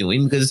what he's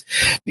doing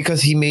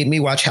because he made me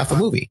watch half a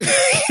movie,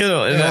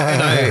 we'll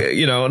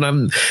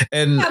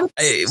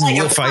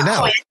find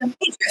out.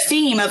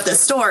 Theme of the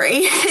story.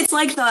 It's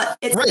like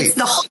it's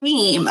the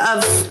theme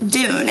of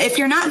Dune. If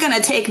you're not going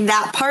to take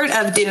that part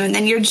of Dune,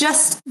 then you're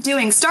just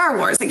doing Star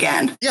Wars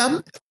again. Yeah,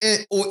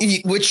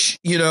 which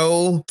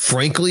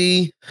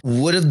frankly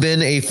would have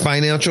been a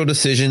financial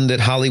decision that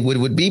Hollywood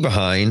would be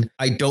behind.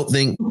 I don't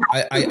think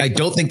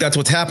that's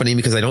what's happening,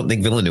 because I don't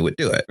think Villeneuve would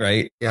do it.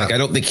 Right? Yeah, like, I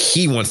don't think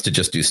he wants to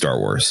just do Star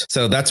Wars.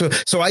 So that's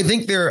what. So I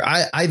think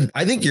I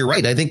think you're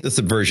right. I think the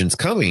subversion's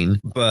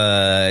coming,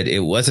 but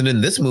it wasn't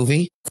in this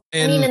movie.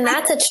 And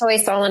that's a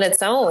choice all on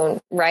its own,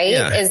 right?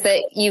 Yeah. Is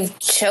that you've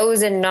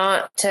chosen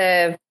not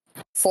to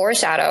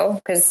foreshadow,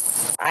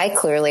 because I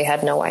clearly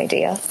had no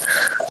idea.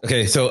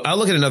 Okay, so I'll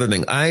look at another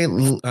thing. I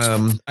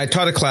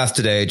taught a class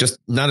today, just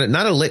not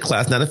a lit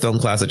class, not a film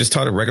class. I just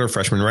taught a regular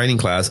freshman writing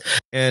class.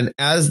 And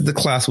as the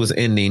class was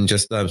ending,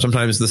 just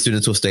sometimes the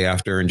students will stay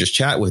after and just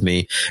chat with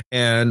me.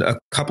 And a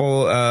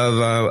couple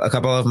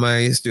of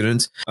my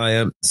students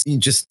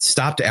just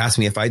stopped to ask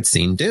me if I'd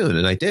seen Dune,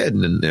 and I did.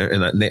 And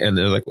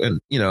they're like,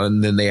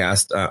 and then they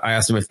asked, I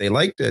asked them if they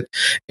liked it.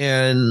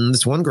 And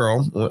this one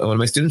girl, one of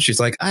my students, she's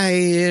like,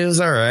 it was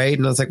all right.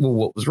 And I was like, well,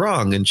 what was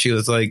wrong? And she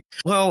was like,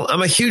 well,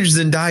 I'm a huge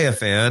Zendaya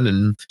fan,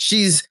 and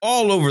she's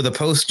all over the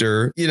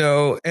poster,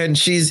 and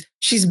she's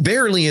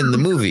barely in the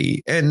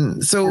movie.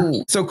 And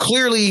so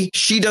clearly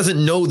she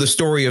doesn't know the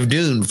story of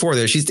Dune before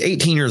this. She's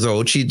 18 years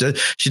old. She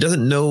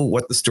doesn't know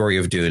what the story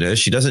of Dune is.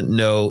 She doesn't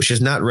know.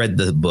 She's not read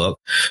the book.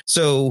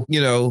 So,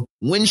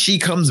 when she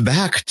comes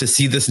back to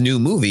see this new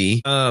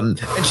movie, and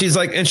she's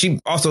like, and she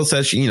also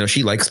says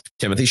she likes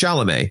Timothée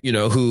Chalamet,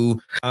 who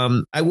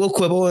I will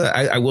quibble.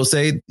 I will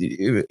say,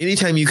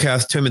 anytime you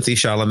cast Timothée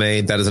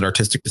Chalamet, that is an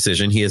artistic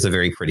decision. He is a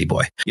very pretty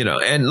boy,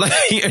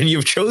 and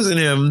you've chosen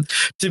him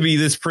to be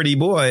this pretty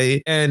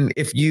boy. And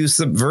if you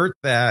subvert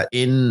that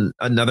in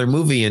another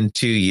movie in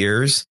 2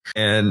 years,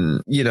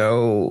 and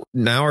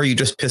now are you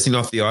just pissing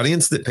off the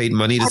audience that paid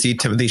money to see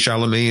Timothée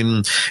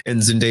Chalamet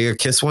and Zendaya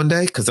kiss one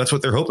day? Because that's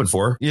what they're hoping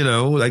for.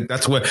 Like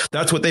that's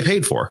what they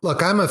paid for.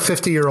 Look, I'm a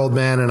 50-year-old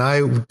man, and I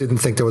didn't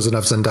think there was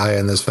enough Zendaya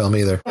in this film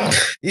either.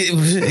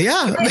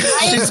 Yeah,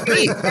 she's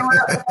great.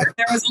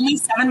 There was only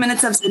 7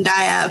 minutes of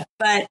Zendaya,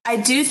 but I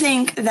do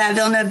think that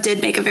Villeneuve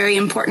did make a very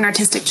important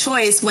artistic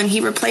choice when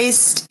he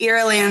replaced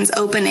Irulan's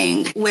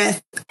opening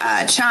with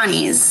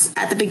Chani's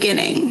at the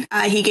beginning.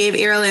 He gave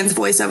Irulan's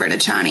voiceover to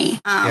Chani,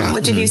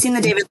 which if you've seen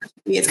the David Lynch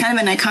movie, it's kind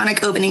of an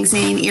iconic opening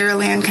scene.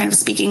 Irulan kind of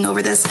speaking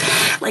over this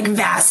like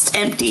vast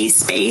empty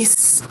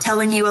space,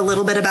 telling you a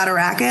little bit about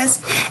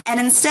Arrakis. And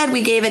instead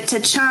we gave it to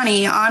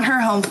Chani on her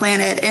home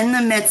planet in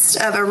the midst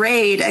of a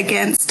raid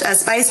against a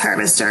spice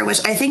harvester, which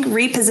I think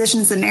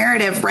repositions the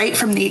narrative right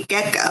from the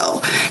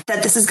get-go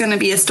that this is going to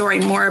be a story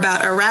more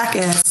about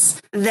Arrakis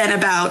than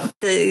about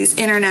these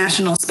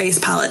international space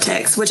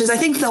politics, which is, I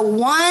think, the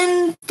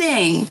one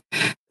thing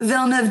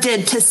Villeneuve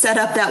did to set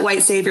up that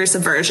white savior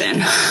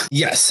subversion.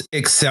 Yes,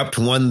 except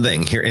one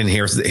thing here, and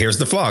here's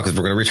the flaw, because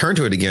we're going to return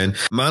to it again.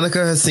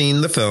 Monica has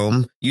seen the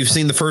film. You've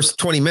seen the first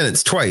 20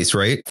 minutes twice,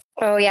 right?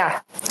 Oh, yeah.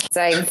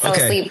 I fell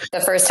asleep the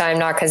first time,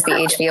 not because the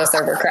HBO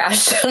server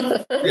crashed.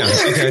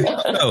 Okay.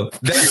 So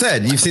that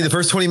said, you've seen the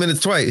first 20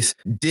 minutes twice.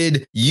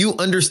 Did you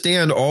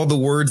understand all the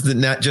words that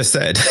Nat just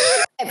said?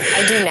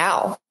 I do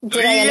now.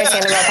 Did I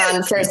understand them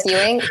upon first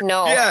viewing?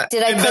 No. Yeah,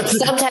 did I put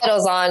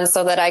subtitles on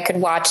so that I could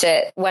watch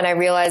it when I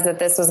realized that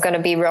this was going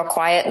to be real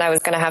quiet and I was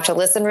going to have to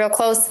listen real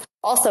close?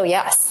 Also,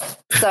 yes.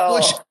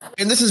 So,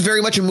 and this is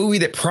very much a movie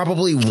that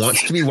probably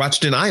wants to be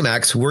watched in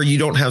IMAX, where you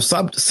don't have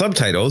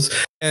subtitles.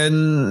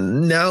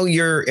 And now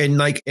you're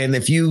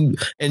if you're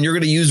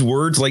going to use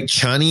words like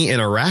Chani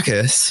and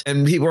Arrakis,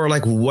 and people are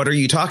like, what are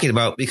you talking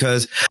about?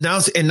 Because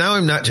now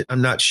I'm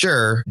not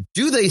sure.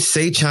 Do they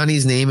say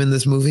Chani's name in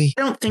this movie?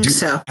 I don't think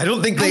so. I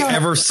don't think they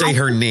ever say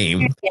her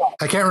name.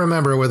 I can't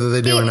remember whether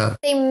they do or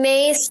not. They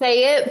may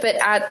say it, but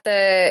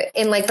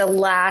in the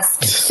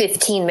last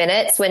 15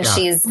 minutes when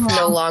she's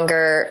no longer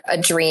a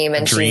dream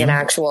and she's an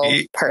actual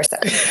person.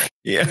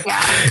 Yeah.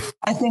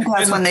 I think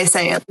that's when they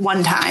say it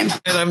one time.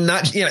 And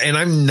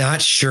I'm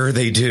not sure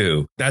they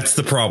do. That's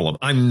the problem.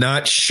 I'm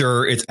not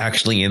sure it's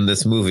actually in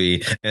this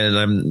movie.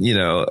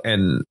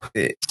 And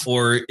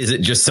or is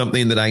it just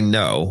something that I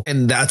know?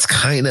 And that's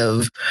kind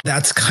of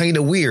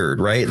weird,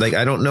 right? Like,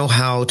 I don't know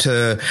how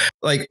to,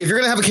 like, if you're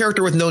going to have a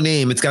character with no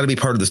name, it's got to be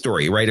part of the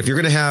story, right? If you're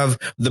going to have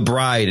the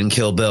bride in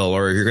Kill Bill,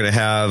 or if you're going to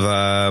have,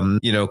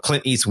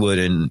 Clint Eastwood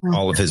in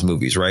all of his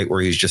movies, right?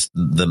 Where he's just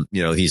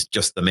he's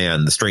just the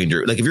man, the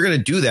stranger. Like, if you're going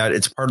to do that,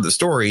 it's part of the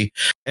story.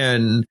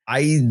 And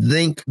I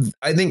think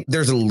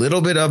there's a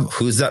little bit of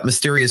who's that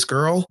mysterious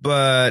girl,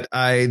 but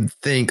I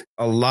think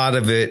a lot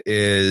of it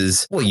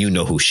is, well, you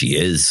know who she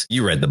is.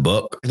 You read the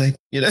book, and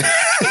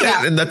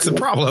and that's the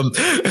problem.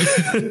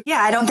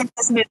 Yeah, I don't think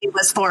this movie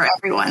was for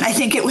everyone. I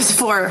think it was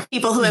for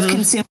people who have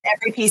consumed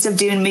every piece of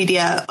Dune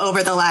media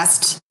over the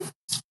last,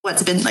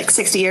 what's been like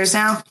 60 years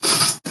now.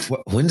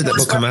 When did that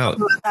book come out?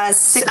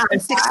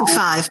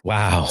 65.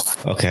 Wow.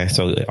 Okay.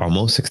 So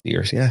almost 60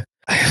 years. Yeah.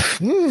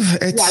 So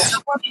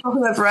for people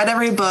who have read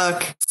every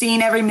book,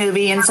 seen every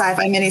movie and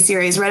sci-fi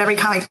miniseries, read every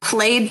comic,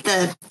 played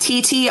the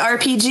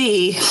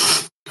TTRPG,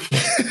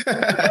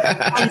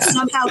 and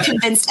somehow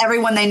convinced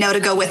everyone they know to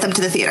go with them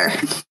to the theater.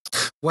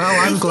 Well,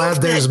 I'm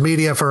glad there's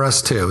media for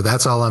us too.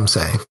 That's all I'm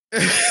saying.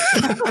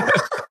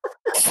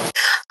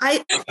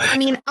 I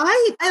mean,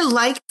 I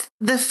liked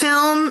the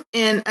film,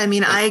 and I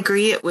mean, I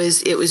agree. It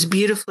was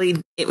beautifully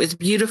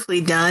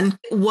done.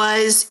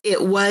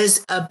 It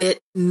was a bit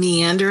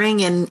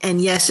meandering,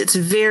 and yes, it's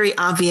very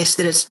obvious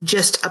that it's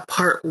just a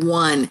part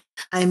one.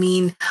 I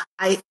mean,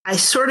 I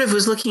sort of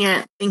was looking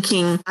at it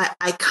thinking,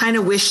 I kind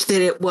of wish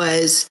that it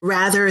was,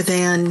 rather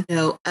than,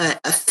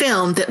 a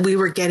film, that we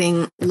were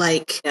getting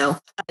like, a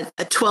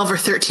 12 or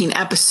 13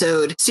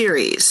 episode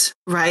series,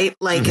 right?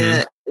 Like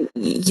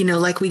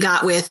like we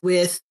got with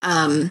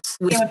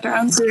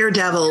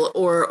Daredevil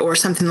or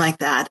something like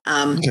that.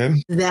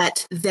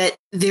 That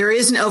there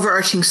is an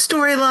overarching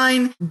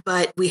storyline,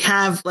 but we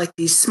have like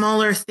these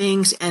smaller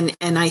things, and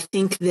I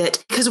think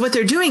that because what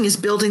they're doing is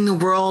building the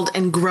world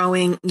and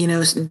growing,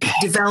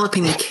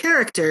 developing the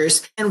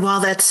characters, and while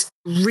that's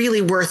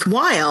really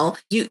worthwhile,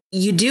 you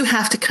do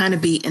have to kind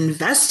of be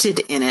invested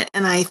in it.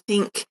 And I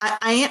think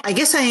I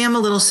guess I am a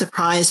little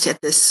surprised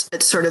at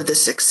sort of the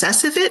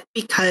success of it,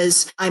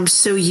 because I'm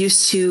so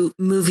used to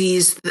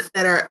movies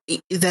that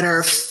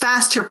are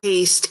faster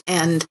paced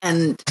and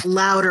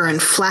louder and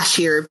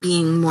flashier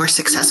being more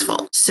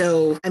successful.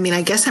 So I mean,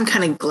 I guess I'm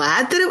kind of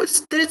glad that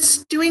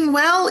it's doing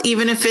well,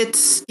 even if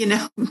it's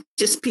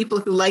just people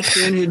who like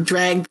Dune who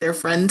dragged their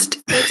friends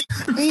to it.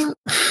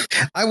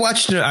 I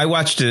watched it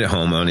at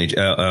home on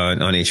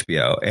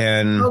HBO,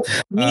 and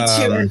me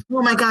too. And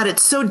oh my God,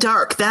 it's so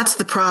dark. That's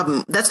the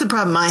problem. That's the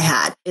problem I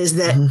had, is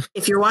that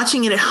if you're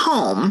watching it at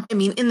home, I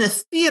mean, in the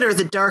theater,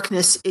 the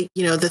darkness,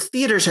 the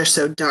theaters are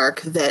so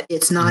dark that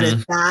it's not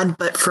as bad.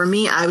 But for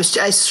me, I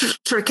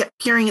sort of kept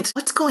hearing it's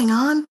what's going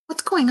on.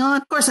 Of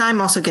course,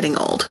 I'm also getting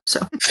old.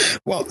 So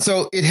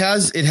it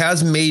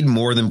has made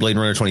more than Blade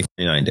Runner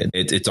 2049 did.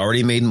 It's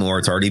already made more.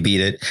 It's already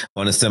beat it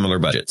on a similar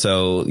budget.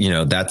 So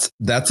that's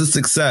a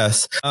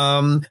success.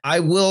 I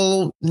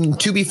will,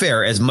 to be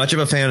fair, as much of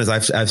a fan as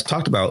I've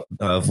talked about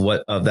of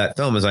that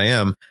film as I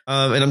am,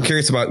 and I'm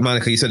curious about,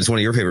 Monica, you said it's one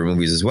of your favorite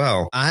movies as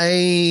well.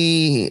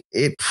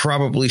 It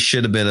probably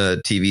should have been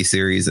a TV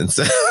series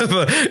instead of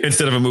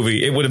a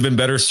movie. It would have been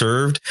better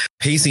served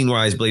pacing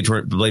wise. Blade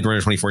Runner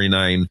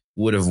 2049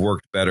 would have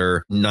worked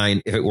better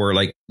if it were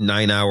like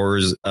 9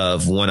 hours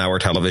of 1 hour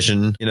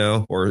television,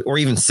 or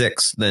even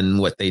 6 than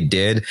what they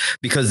did,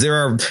 because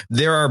there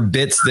are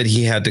bits that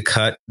he had to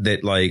cut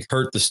that like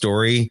hurt the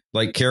story.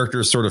 Like,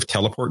 characters sort of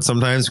teleport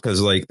sometimes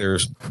because like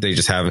they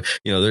just have,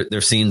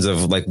 their scenes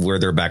of like where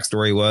their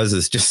backstory was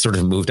is just sort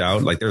of moved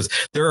out. Like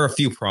there are a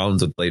few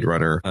problems with Blade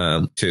Runner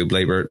to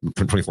Blade Runner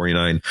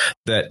 2049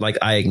 that like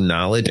I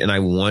acknowledge. And I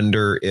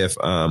wonder if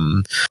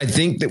I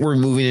think that we're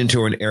moving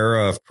into an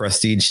era of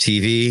prestige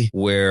TV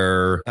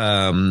where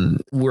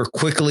we're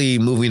quickly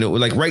moving.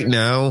 Like right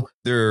now,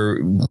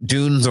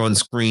 Dune's on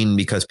screen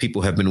because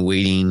people have been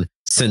waiting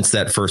since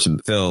that first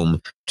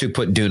film to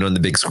put Dune on the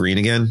big screen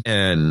again.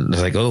 And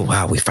it's like, oh,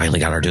 wow, we finally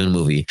got our Dune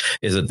movie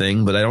is a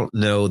thing. But I don't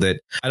know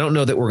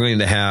that we're going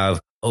to have,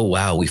 oh,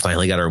 wow, we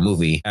finally got our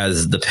movie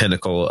as the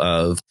pinnacle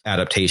of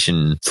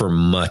adaptation for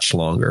much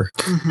longer.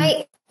 Mm-hmm.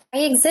 I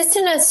exist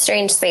in a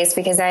strange space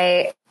because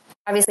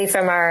obviously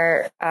from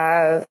our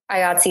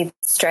IATSE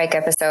strike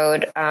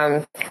episode,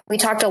 we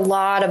talked a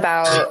lot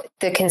about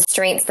the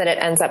constraints that it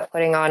ends up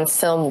putting on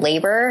film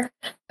labor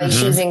by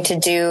choosing to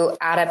do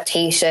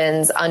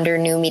adaptations under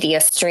new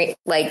media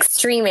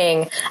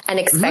streaming and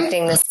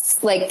expecting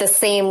this like the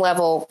same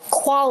level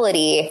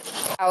quality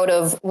out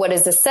of what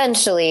is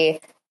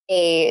essentially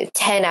a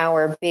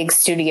 10-hour big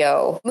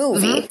studio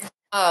movie.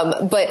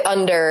 but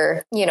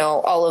under,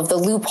 all of the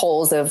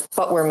loopholes of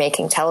what we're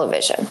making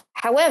television.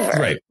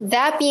 However,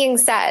 that being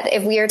said,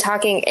 if we are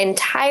talking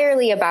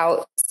entirely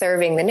about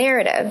serving the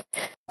narrative,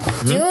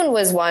 Dune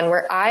was one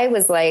where I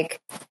was like,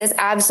 this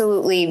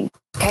absolutely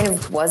kind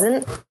of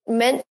wasn't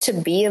meant to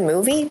be a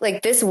movie.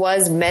 Like, this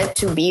was meant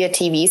to be a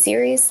TV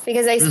series,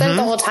 because I spent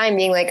the whole time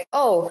being like,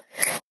 oh,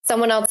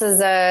 someone else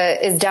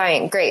is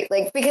dying. Great.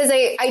 Like, because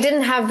I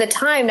didn't have the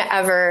time to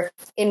ever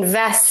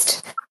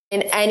invest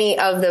in any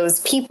of those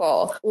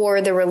people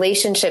or the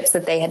relationships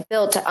that they had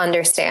built to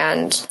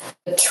understand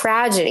the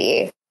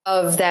tragedy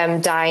of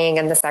them dying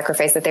and the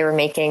sacrifice that they were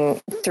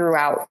making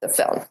throughout the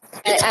film.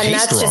 And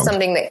that's just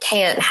something that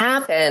can't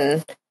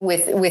happen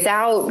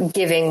without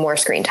giving more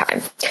screen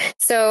time.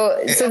 So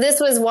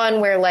this was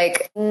one where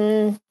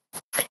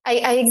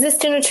I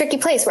exist in a tricky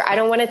place where I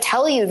don't want to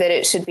tell you that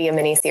it should be a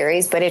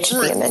miniseries, but it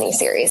should be a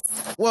miniseries.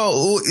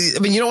 Well, I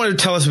mean, you don't want to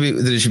tell us that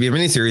it should be a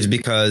miniseries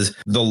because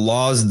the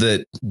laws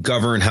that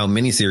govern how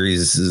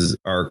miniseries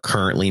are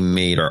currently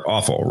made are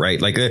awful,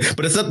 right? Like,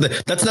 but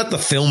that's not the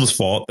film's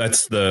fault.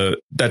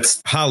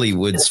 That's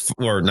Hollywood's,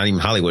 or not even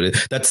Hollywood.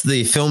 That's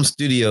the film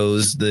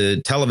studios,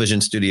 the television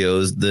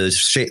studios, the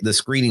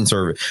screening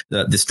service,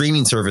 the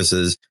streaming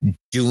services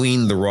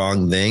doing the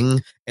wrong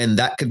thing. And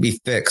that could be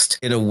fixed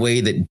in a way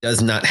that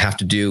does not have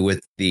to do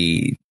with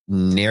the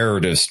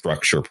narrative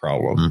structure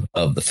problem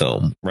of the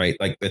film, right?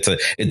 Like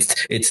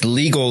it's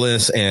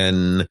legalness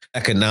and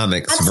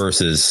economics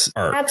versus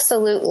art.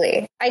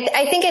 Absolutely.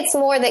 I think it's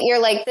more that you're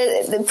like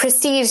the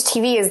prestige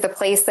TV is the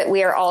place that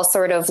we are all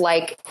sort of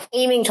like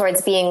aiming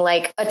towards being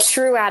like a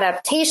true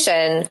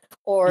adaptation,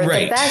 or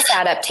the best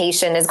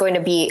adaptation is going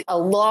to be a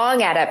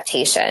long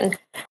adaptation.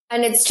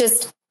 And it's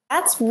just,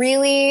 that's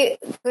really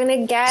going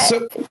to get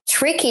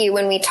tricky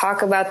when we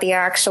talk about the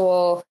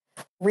actual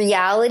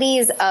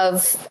realities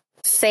of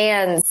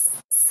fans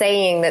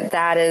saying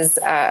that is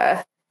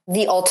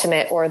the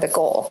ultimate or the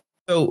goal.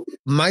 So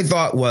my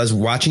thought was,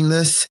 watching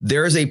this,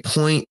 there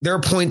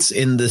are points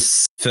in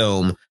this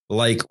film,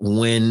 like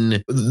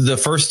when the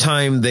first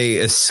time they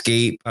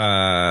escape,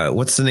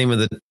 what's the name of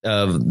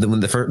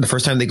the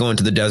first time they go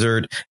into the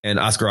desert and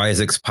Oscar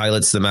Isaacs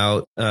pilots them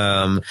out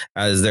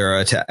as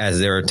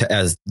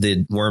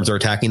the worms are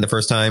attacking the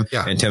first time,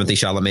 and Timothée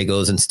Chalamet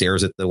goes and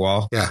stares at the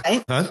wall. Yeah.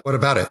 Huh? What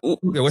about it?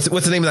 What's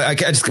the name of that?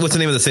 What's the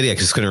name of the city? I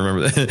just couldn't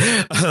remember.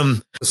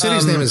 The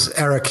city's name is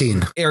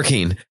Arakeen.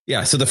 Arakeen.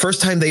 Yeah. So the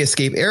first time they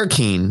escape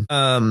Arakeen,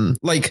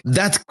 like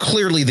that's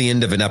clearly the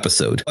end of an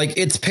episode. Like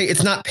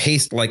it's not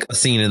paced like a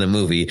scene in the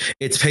movie.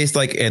 It's paced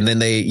like, and then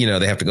they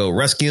have to go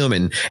rescue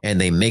him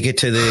and they make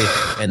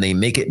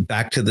it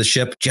back to the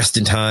ship just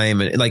in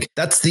time. And like,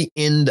 that's the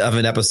end of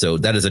an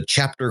episode. That is a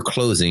chapter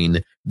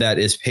closing that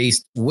is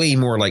paced way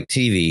more like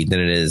TV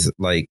than it is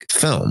like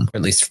film.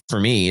 At least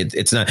for me,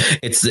 it's not,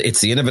 it's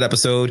the end of an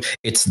episode.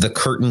 It's the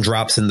curtain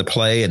drops in the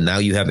play and now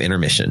you have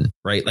intermission,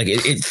 right? Like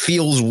it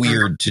feels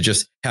weird to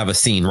just have a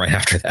scene right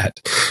after that.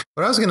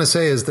 What I was going to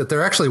say is that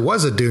there actually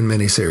was a Dune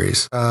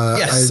miniseries.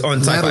 Yes, on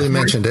Sci-Fi. Natalie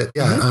mentioned it.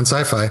 Yeah, on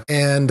Sci-Fi.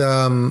 And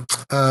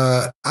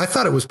I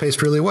thought it was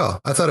paced really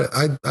well. I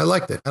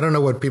liked it. I don't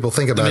know what people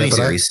think about it.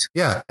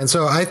 But and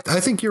so I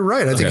think you're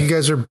right. I think you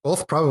guys are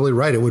both probably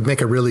right. It would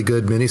make a really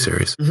good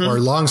miniseries or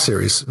long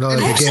series, not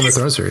like a Game of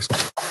Thrones series.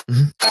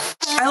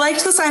 I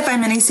liked the Sci-Fi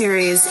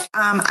miniseries.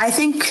 I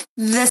think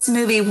this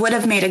movie would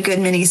have made a good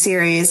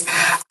miniseries.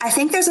 I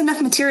think there's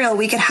enough material.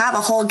 We could have a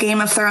whole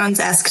Game of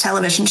Thrones-esque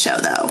television show,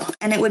 though,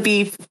 and it would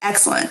be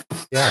excellent.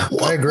 Yeah,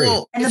 I agree.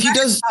 Well, and if he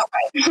does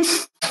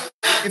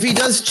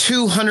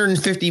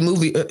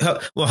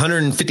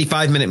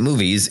 155-minute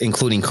movies,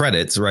 including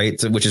credits, right?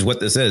 So, which is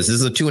what this is. This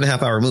is a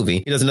 2.5-hour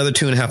movie. He does another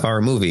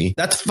 2.5-hour movie.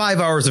 That's 5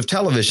 hours of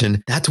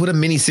television. That's what a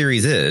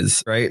miniseries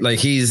is, right? Like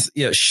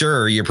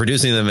sure, you're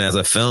producing them as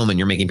a film and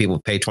you're making people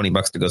pay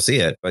 $20 to go see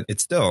it, but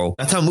it's still,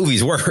 that's how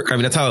movies work. I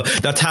mean, that's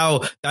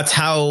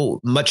how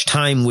much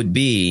time would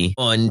be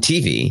on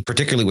TV,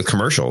 particularly with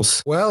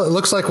commercials. Well, it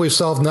looks like we've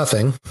solved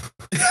nothing.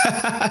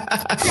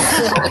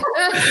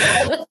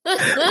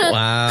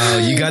 Wow,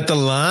 you got the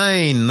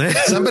line.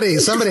 Somebody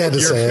had to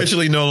You're say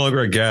officially it. no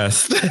longer a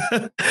guest.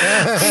 I'm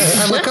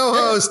a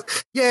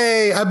co-host.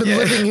 Yay! I've been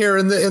living here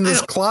in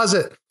this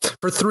closet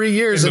for 3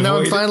 years, and now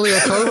I'm finally a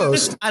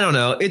co-host. I don't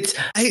know.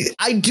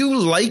 I do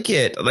like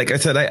it. Like I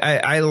said,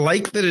 I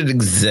like that it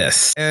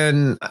exists,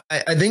 and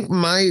I think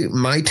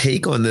my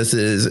take on this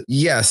is,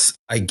 yes,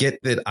 I get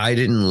that I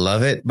didn't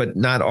love it, but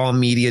not all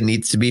media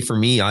needs to be for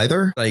me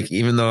either. Like,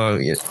 even though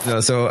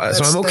so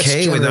I'm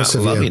okay with not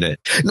loving it.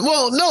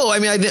 Well, no, I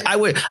mean,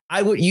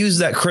 I would use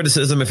that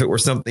criticism if it were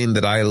something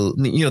that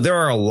there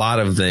are a lot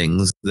of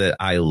things that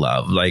I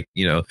love, like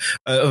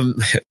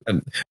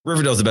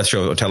Riverdale's the best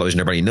show on television.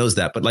 Everybody knows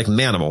that, but like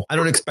Manimal, I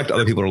don't expect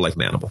other people to like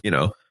Manimal.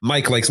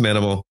 Mike likes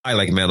Manimal. I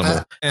like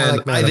Manimal, and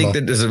like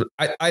Manimal.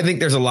 I think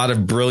there's a lot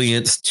of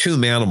brilliance to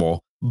Manimal.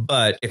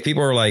 But if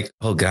people are like,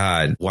 "Oh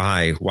God,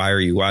 why are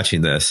you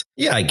watching this?"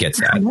 Yeah, I get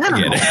that. I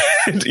get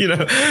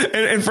it.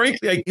 And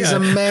frankly, he's a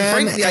man.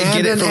 Frankly, I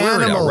get it for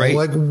animal. Right?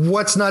 Like,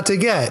 what's not to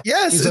get?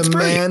 Yes, he's a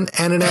man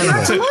and an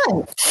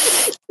animal.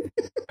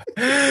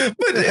 I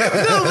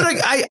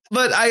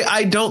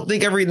don't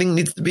think everything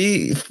needs to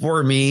be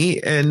for me.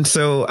 And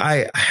so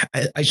I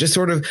just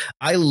sort of,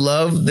 I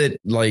love that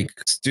like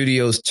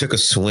studios took a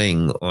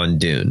swing on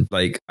Dune.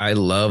 Like, I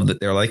love that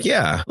they're like,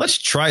 yeah, let's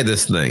try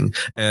this thing.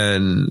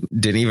 And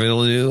Denis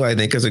Villeneuve, I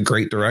think, is a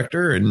great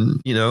director.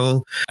 And, you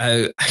know,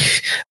 I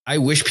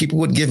wish people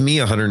would give me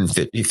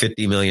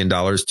 $150 million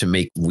to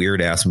make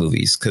weird ass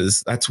movies,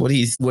 because that's what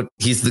he's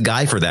the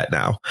guy for that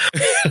now.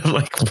 I'm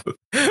like,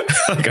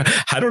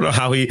 I don't know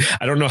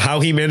how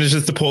he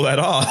manages to pull that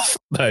off,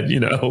 but you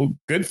know,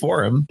 good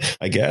for him,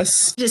 I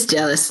guess. Just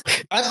jealous.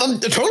 I'm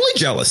totally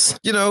jealous.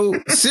 You know,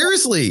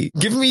 seriously,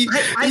 give me.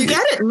 I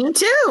get it. Me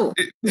too.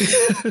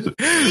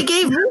 He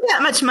gave me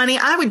that much money,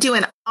 I would do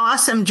an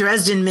awesome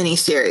Dresden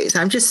miniseries.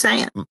 I'm just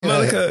saying.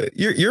 Monica,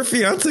 your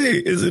fiance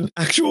is an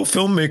actual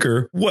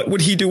filmmaker. What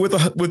would he do with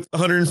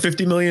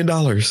 $150 million?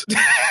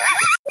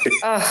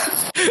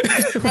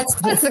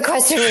 That's the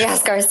question we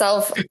ask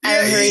ourselves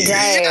every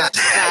day. Yeah,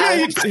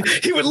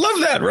 he would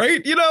love that,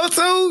 right? You know,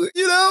 so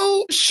you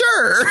know,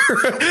 sure.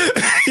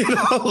 You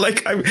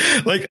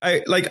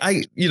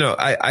know,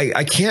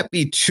 I can't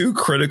be too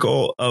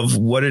critical of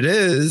what it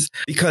is,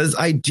 because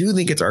I do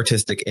think it's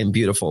artistic and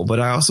beautiful.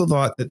 But I also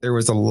thought that there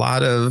was a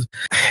lot of,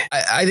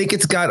 I think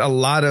it's got a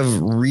lot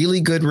of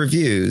really good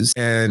reviews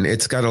and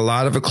it's got a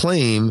lot of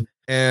acclaim.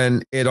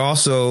 And it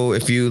also,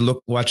 if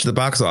you watch the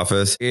box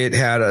office, it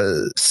had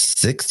a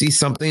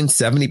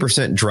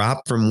 70%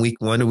 drop from week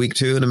 1 to week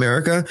 2 in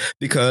America,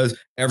 because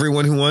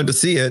everyone who wanted to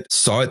see it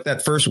saw it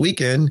that first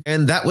weekend.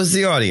 And that was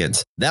the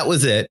audience. That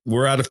was it.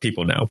 We're out of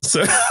people now.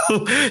 So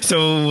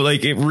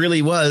like, it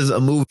really was a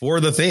move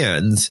for the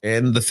fans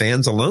and the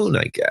fans alone,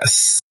 I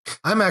guess.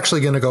 I'm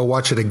actually going to go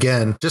watch it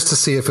again just to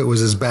see if it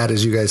was as bad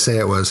as you guys say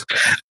it was.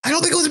 I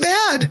don't think it was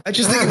bad. I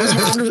just think it was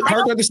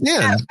hard to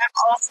understand. I'm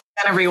also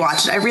going to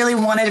rewatch it. I really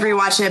wanted to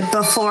rewatch it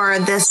before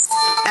this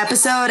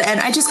episode, and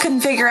I just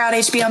couldn't figure out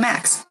HBO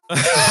Max.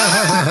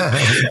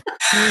 I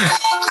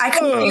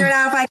couldn't figure it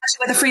out if I got it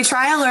with a free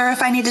trial or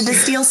if I needed to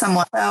steal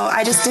someone. So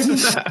I just didn't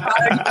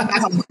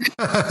bother.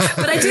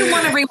 But I do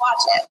want to rewatch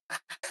it.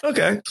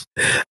 Okay.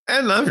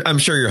 And I'm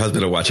sure your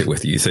husband will watch it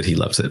with you. You said he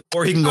loves it.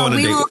 Or he can go on a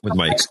date with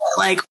Mike.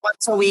 Like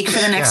once a week for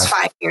the next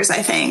 5 years,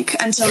 I think,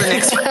 until the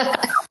next one. Or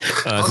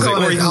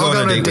you can go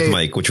on a date with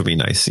Mike, which would be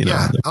nice. You know?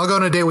 Yeah, I'll go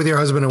on a date with your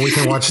husband and we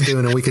can watch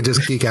Dune and we could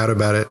just geek out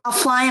about it. I'll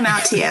fly him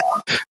out to you.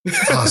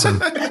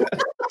 Awesome.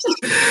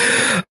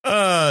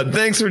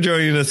 Thanks for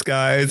joining us,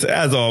 guys,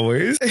 as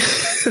always.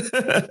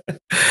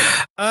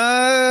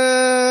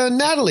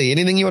 Natalie,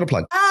 anything you want to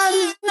plug?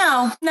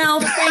 No,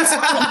 thanks.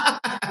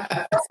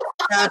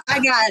 I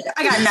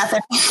got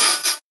nothing.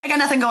 I got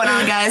nothing going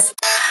on, guys.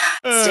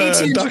 Stay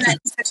tuned to that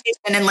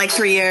dissertation in like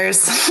 3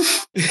 years.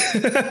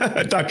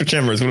 Dr.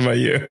 Chambers, what about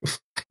you?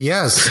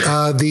 Yes,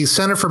 the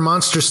Center for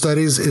Monster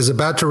Studies is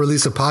about to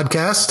release a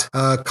podcast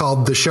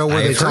called "The Show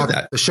Where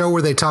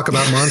They Talk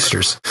About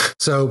Monsters."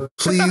 So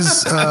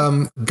please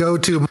go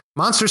to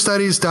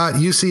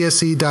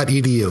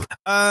monsterstudies.ucsc.edu.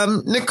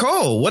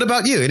 Nicole, what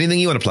about you? Anything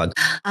you want to plug?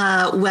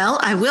 Well,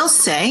 I will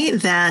say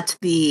that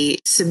the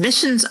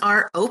submissions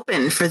are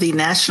open for the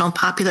National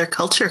Popular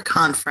Culture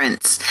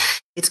Conference.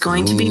 It's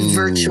going to be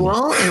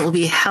virtual. It will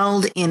be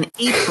held in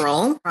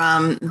April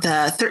from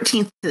the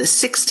 13th to the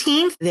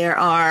 16th. There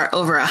are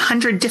over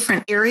 100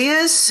 different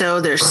areas, so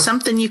there's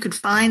something you could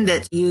find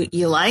that you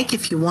like.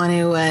 If you want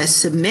to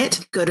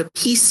submit, go to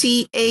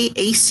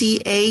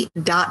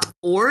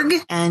pcaaca.org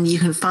and you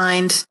can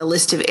find a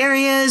list of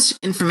areas,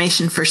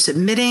 information for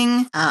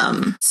submitting.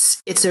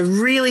 It's a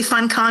really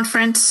fun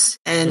conference,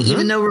 and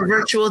even though we're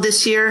virtual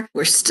this year,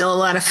 we're still a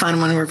lot of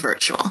fun when we're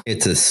virtual.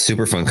 It's a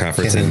super fun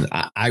conference, and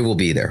I will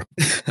be there.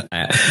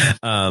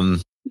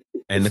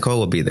 And Nicole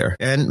will be there.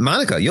 And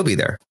Monica, you'll be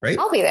there, right?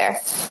 I'll be there.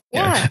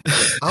 Yeah.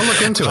 I'll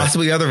look into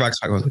Possibly other Vox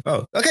Pop.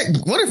 Oh, okay.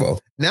 Wonderful.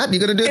 Nat, you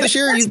going to do it this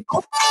year? If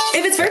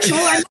it's virtual,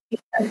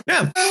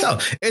 yeah. No,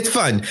 it's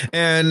fun.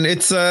 And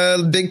it's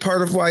a big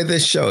part of why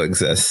this show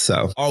exists.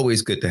 So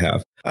always good to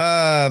have.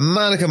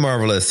 Monica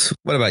Marvelous,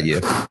 what about you?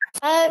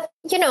 I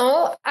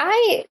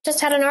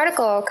just had an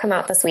article come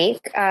out this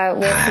week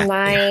with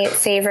my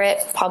favorite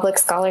public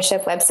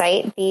scholarship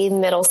website, the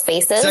Middle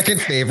Spaces.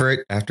 Second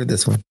favorite after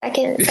this one.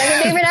 Second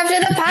favorite after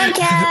the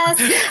podcast.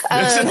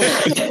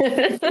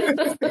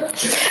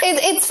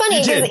 It's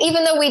funny because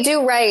even though we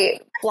do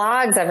write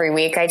blogs every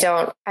week,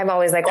 I'm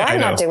always like, well,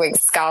 I'm not doing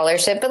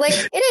scholarship, but like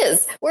it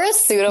is. We're a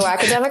pseudo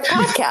academic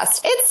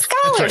podcast. It's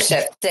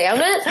scholarship, damn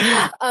it.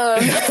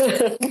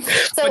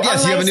 So but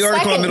yes, on you have a new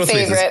article on Middle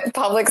Spaces. Favorite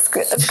public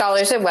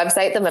scholarship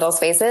website, the Middle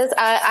Spaces,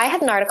 I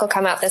had an article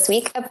come out this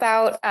week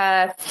about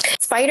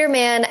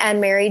Spider-Man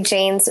and Mary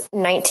Jane's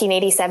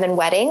 1987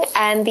 wedding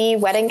and the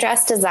wedding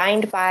dress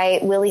designed by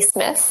Willie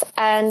Smith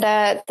and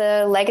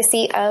the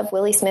legacy of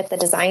Willie Smith, the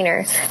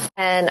designer.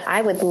 And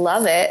I would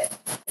love it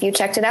if you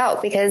checked it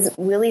out, because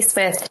Willie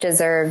Smith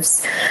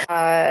deserves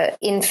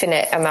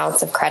infinite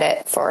amounts of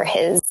credit for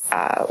his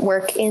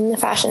work in the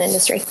fashion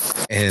industry.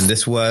 And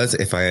this was,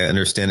 if I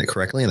understand it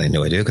correctly, and I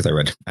know I do because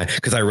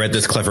I read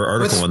this clever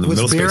article on the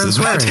Middle Spaces.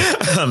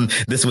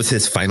 This was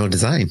his final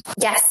design.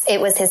 Yes,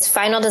 it was his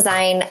final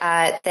design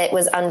that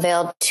was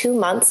unveiled 2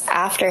 months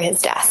after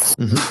his death.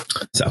 Mm-hmm.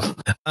 So,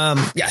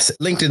 yes,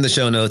 linked in the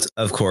show notes,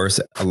 of course,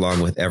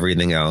 along with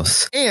everything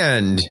else.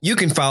 And you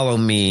can follow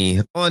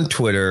me on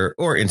Twitter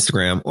or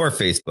Instagram or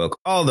Facebook,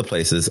 all the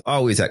places,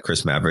 always at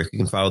Chris Maverick. You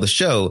can follow the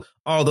show,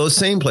 all those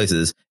same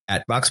places,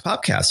 at Vox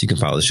Popcast. You can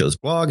follow the show's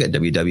blog at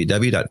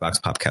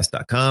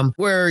www.voxpopcast.com,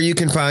 where you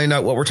can find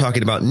out what we're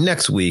talking about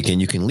next week. And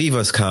you can leave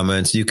us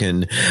comments. You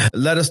can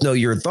let us know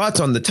your thoughts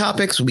on the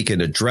topics. We can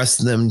address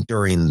them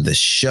during the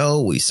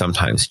show. We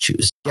sometimes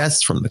choose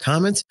guests from the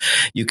comments.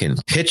 You can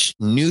pitch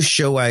new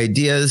show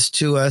ideas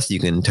to us. You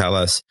can tell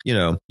us,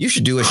 you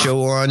should do a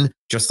show on,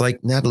 just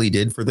like Natalie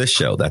did for this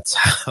show. That's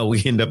how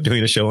we end up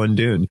doing a show on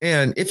Dune.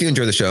 And if you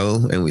enjoy the show,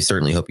 and we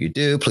certainly hope you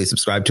do, please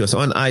subscribe to us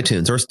on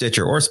iTunes or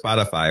Stitcher or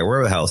Spotify or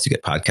wherever else you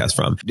get podcasts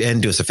from.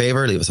 And do us a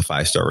favor, leave us a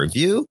 5-star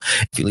review.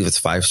 If you leave us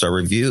a 5-star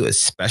review,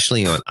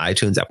 especially on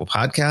iTunes, Apple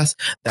Podcasts,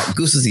 that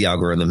gooses the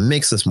algorithm,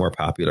 makes us more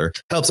popular,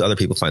 helps other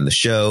people find the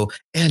show,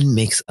 and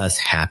makes us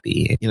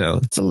happy.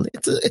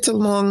 It's a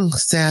long,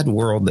 sad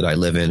world that I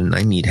live in, and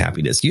I need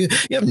happiness. You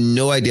have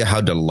no idea how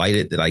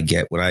delighted that I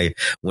get when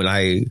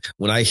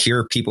I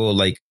hear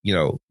people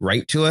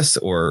write to us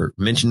or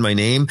mention my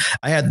name.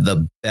 I had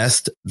the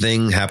best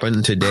thing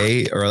happen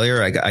today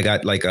earlier. I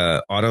got like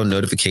a auto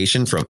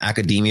notification from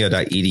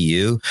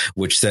academia.edu,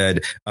 which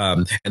said,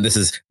 and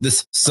this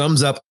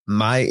sums up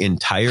my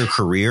entire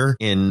career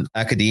in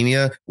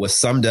academia, was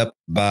summed up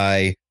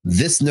by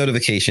this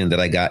notification that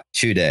I got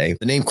today.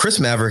 The name Chris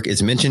Maverick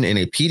is mentioned in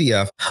a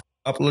PDF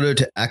uploaded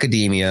to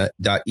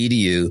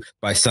academia.edu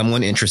by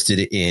someone interested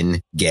in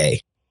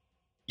gay.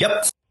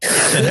 Yep.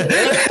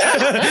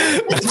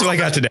 That's what I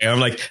got today. I'm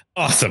like,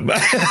 awesome.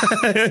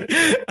 I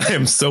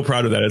am so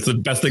proud of that. It's the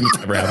best thing that's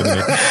ever happened to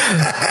me.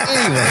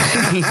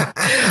 Anyway.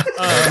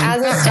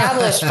 As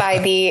established by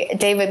the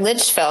David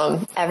Lynch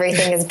film,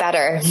 everything is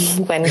better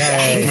when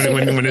gay.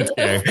 when it's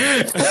gay.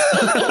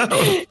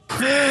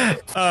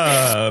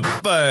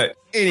 But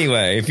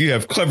anyway, if you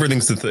have clever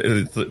things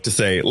to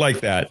say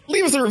like that,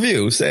 leave us a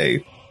review.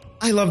 Say,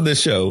 I love this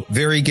show.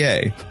 Very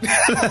gay.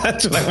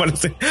 That's what I want to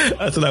see.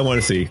 That's what I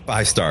want to see.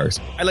 5 stars.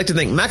 I'd like to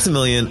thank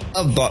Maximilian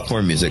of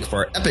Botform Music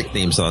for our epic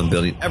theme song,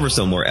 building ever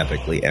so more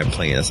epically and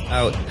playing us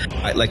out.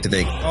 I'd like to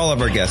thank all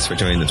of our guests for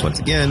joining us once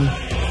again.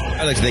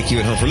 I'd like to thank you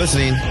at home for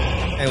listening,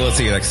 and we'll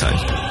see you next time.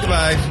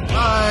 Goodbye.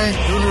 Bye.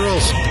 Dune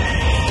rules.